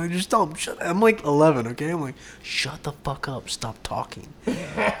fuck up. I'm like, just tell him, shut up. I'm like 11, okay? I'm like, shut the fuck up. Stop talking.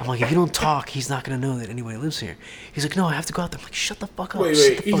 I'm like, if you don't talk, he's not gonna know that anybody lives here. He's like, no, I have to go out there. I'm like, shut the fuck up.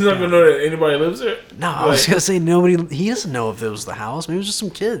 Wait. He's not gonna know that anybody lives there? No, I was gonna say nobody. He doesn't know if it was the house. Maybe it was just some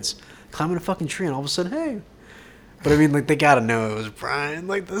kids climbing a fucking tree, and all of a sudden, hey. But I mean, like, they gotta know it was Brian.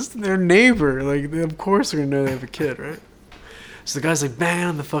 Like, this is their neighbor. Like, of course they're gonna know they have a kid, right? So the guy's like, banging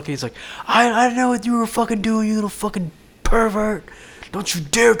on the fucking. He's like, I know what you were fucking doing, you little fucking pervert. Don't you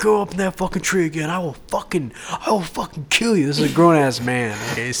dare go up in that fucking tree again. I will fucking kill you. This is a grown ass man.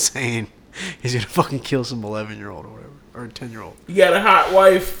 Okay, he's saying he's gonna fucking kill some 11-year-old or whatever, or a 10-year-old. You got a hot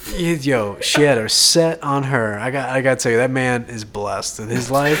wife. Yo, she had her set on her. I got to tell you, that man is blessed in his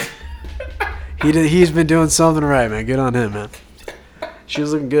life. He's been doing something right, man. Good on him, man. She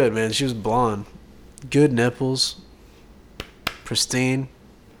was looking good, man. She was blonde, good nipples, pristine,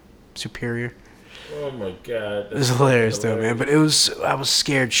 superior. Oh my god. It was hilarious though, man. But I was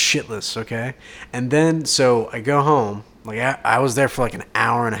scared shitless, okay? And then, so I go home. Like, I was there for like an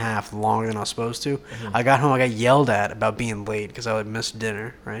hour and a half longer than I was supposed to. Mm-hmm. I got home, I got yelled at about being late because I had missed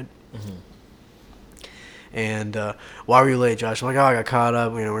dinner, right? Mm-hmm. And, why were you late, Josh? I'm like, oh, I got caught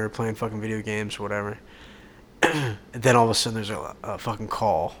up. You know, we were playing fucking video games or whatever. And then all of a sudden there's a fucking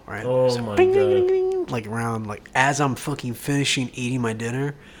call, right? Oh so my bing, god. ding, ding, ding, like around, like, as I'm fucking finishing eating my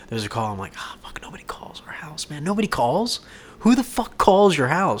dinner, there's a call. I'm like, oh, fuck, nobody calls our house, man. Nobody calls? Who the fuck calls your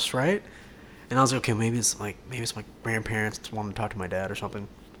house, right? And I was like, okay, maybe it's my grandparents wanting to talk to my dad or something.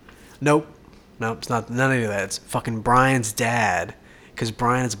 Nope, it's not none of that. It's fucking Brian's dad, because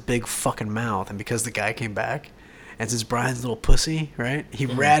Brian has a big fucking mouth, and because the guy came back, and since Brian's a little pussy, right, he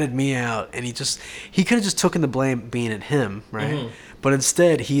ratted me out, and he could have just taken the blame being at him, right? Mm-hmm. But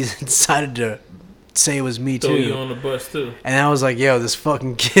instead, he decided to say it was me too. Throw you on the bus too. And I was like, yo, this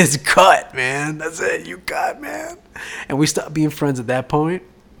fucking kid's cut, man. That's it, you cut, man. And we stopped being friends at that point.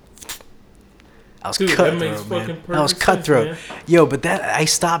 I was cutthroat, man. I was cutthroat. Sense, man. Yo, but I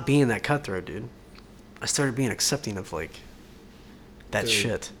stopped being that cutthroat, dude. I started being accepting of, like, that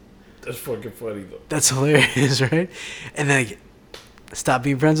shit. That's fucking funny, though. That's hilarious, right? And then I stopped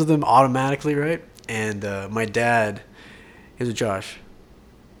being friends with him automatically, right? And my dad, he was like, Josh,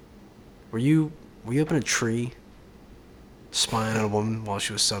 were you up in a tree spying on a woman while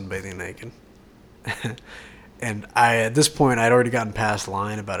she was sunbathing naked? And at this point, I'd already gotten past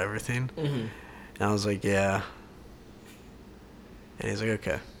lying about everything. Mm-hmm. And I was like, yeah. And he's like,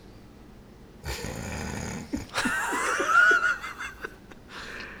 okay.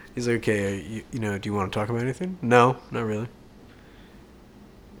 He's like, okay, you know, do you want to talk about anything? No, not really.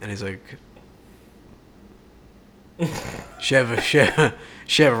 And he's like, she have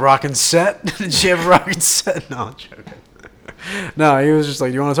a rockin' set? Did she have a rockin' set? No, I'm joking. No, he was just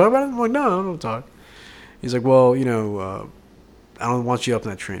like, you want to talk about it? I'm like, no, I don't talk. He's like, well, you know, I don't want you up in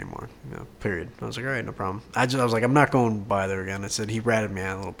that tree anymore. You know, period. I was like, all right, no problem. I was like, I'm not going by there again. I said, he ratted me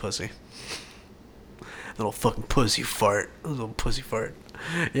out, little pussy. Little fucking pussy fart. Little pussy fart.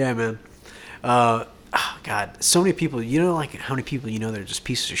 Yeah, man. Oh, God. So many people. You know, like, how many people you know that are just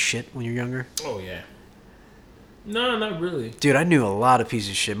pieces of shit when you're younger? Oh, yeah. No, not really. Dude, I knew a lot of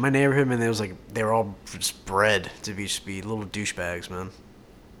pieces of shit. My neighborhood, man, they were all just bred to just be little douchebags, man.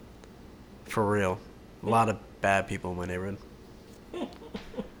 For real. A lot of bad people in my neighborhood.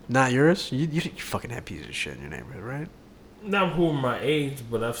 Not yours? You fucking have pieces of shit in your neighborhood, right? Not who are my age,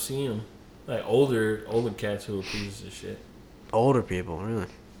 but I've seen them. Like older cats who are pieces of shit. Older people, really?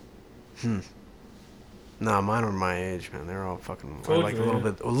 Nah, mine were my age, man. They're all fucking like a little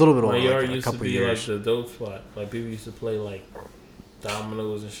bit older. My yard like used a to couple be years. like the dope spot. Like people used to play like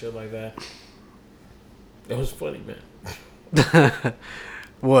dominoes and shit like that. It was funny, man.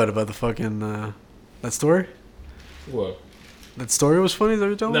 What about the fucking that story? What? That story was funny. Is that what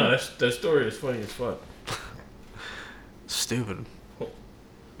you're telling me? No, that story is funny as fuck. Stupid.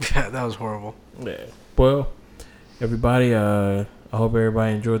 Yeah, that was horrible. Yeah. Well, everybody, I hope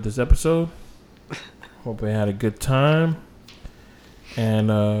everybody enjoyed this episode. Hope they had a good time.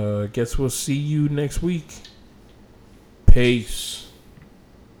 And guess we'll see you next week. Peace.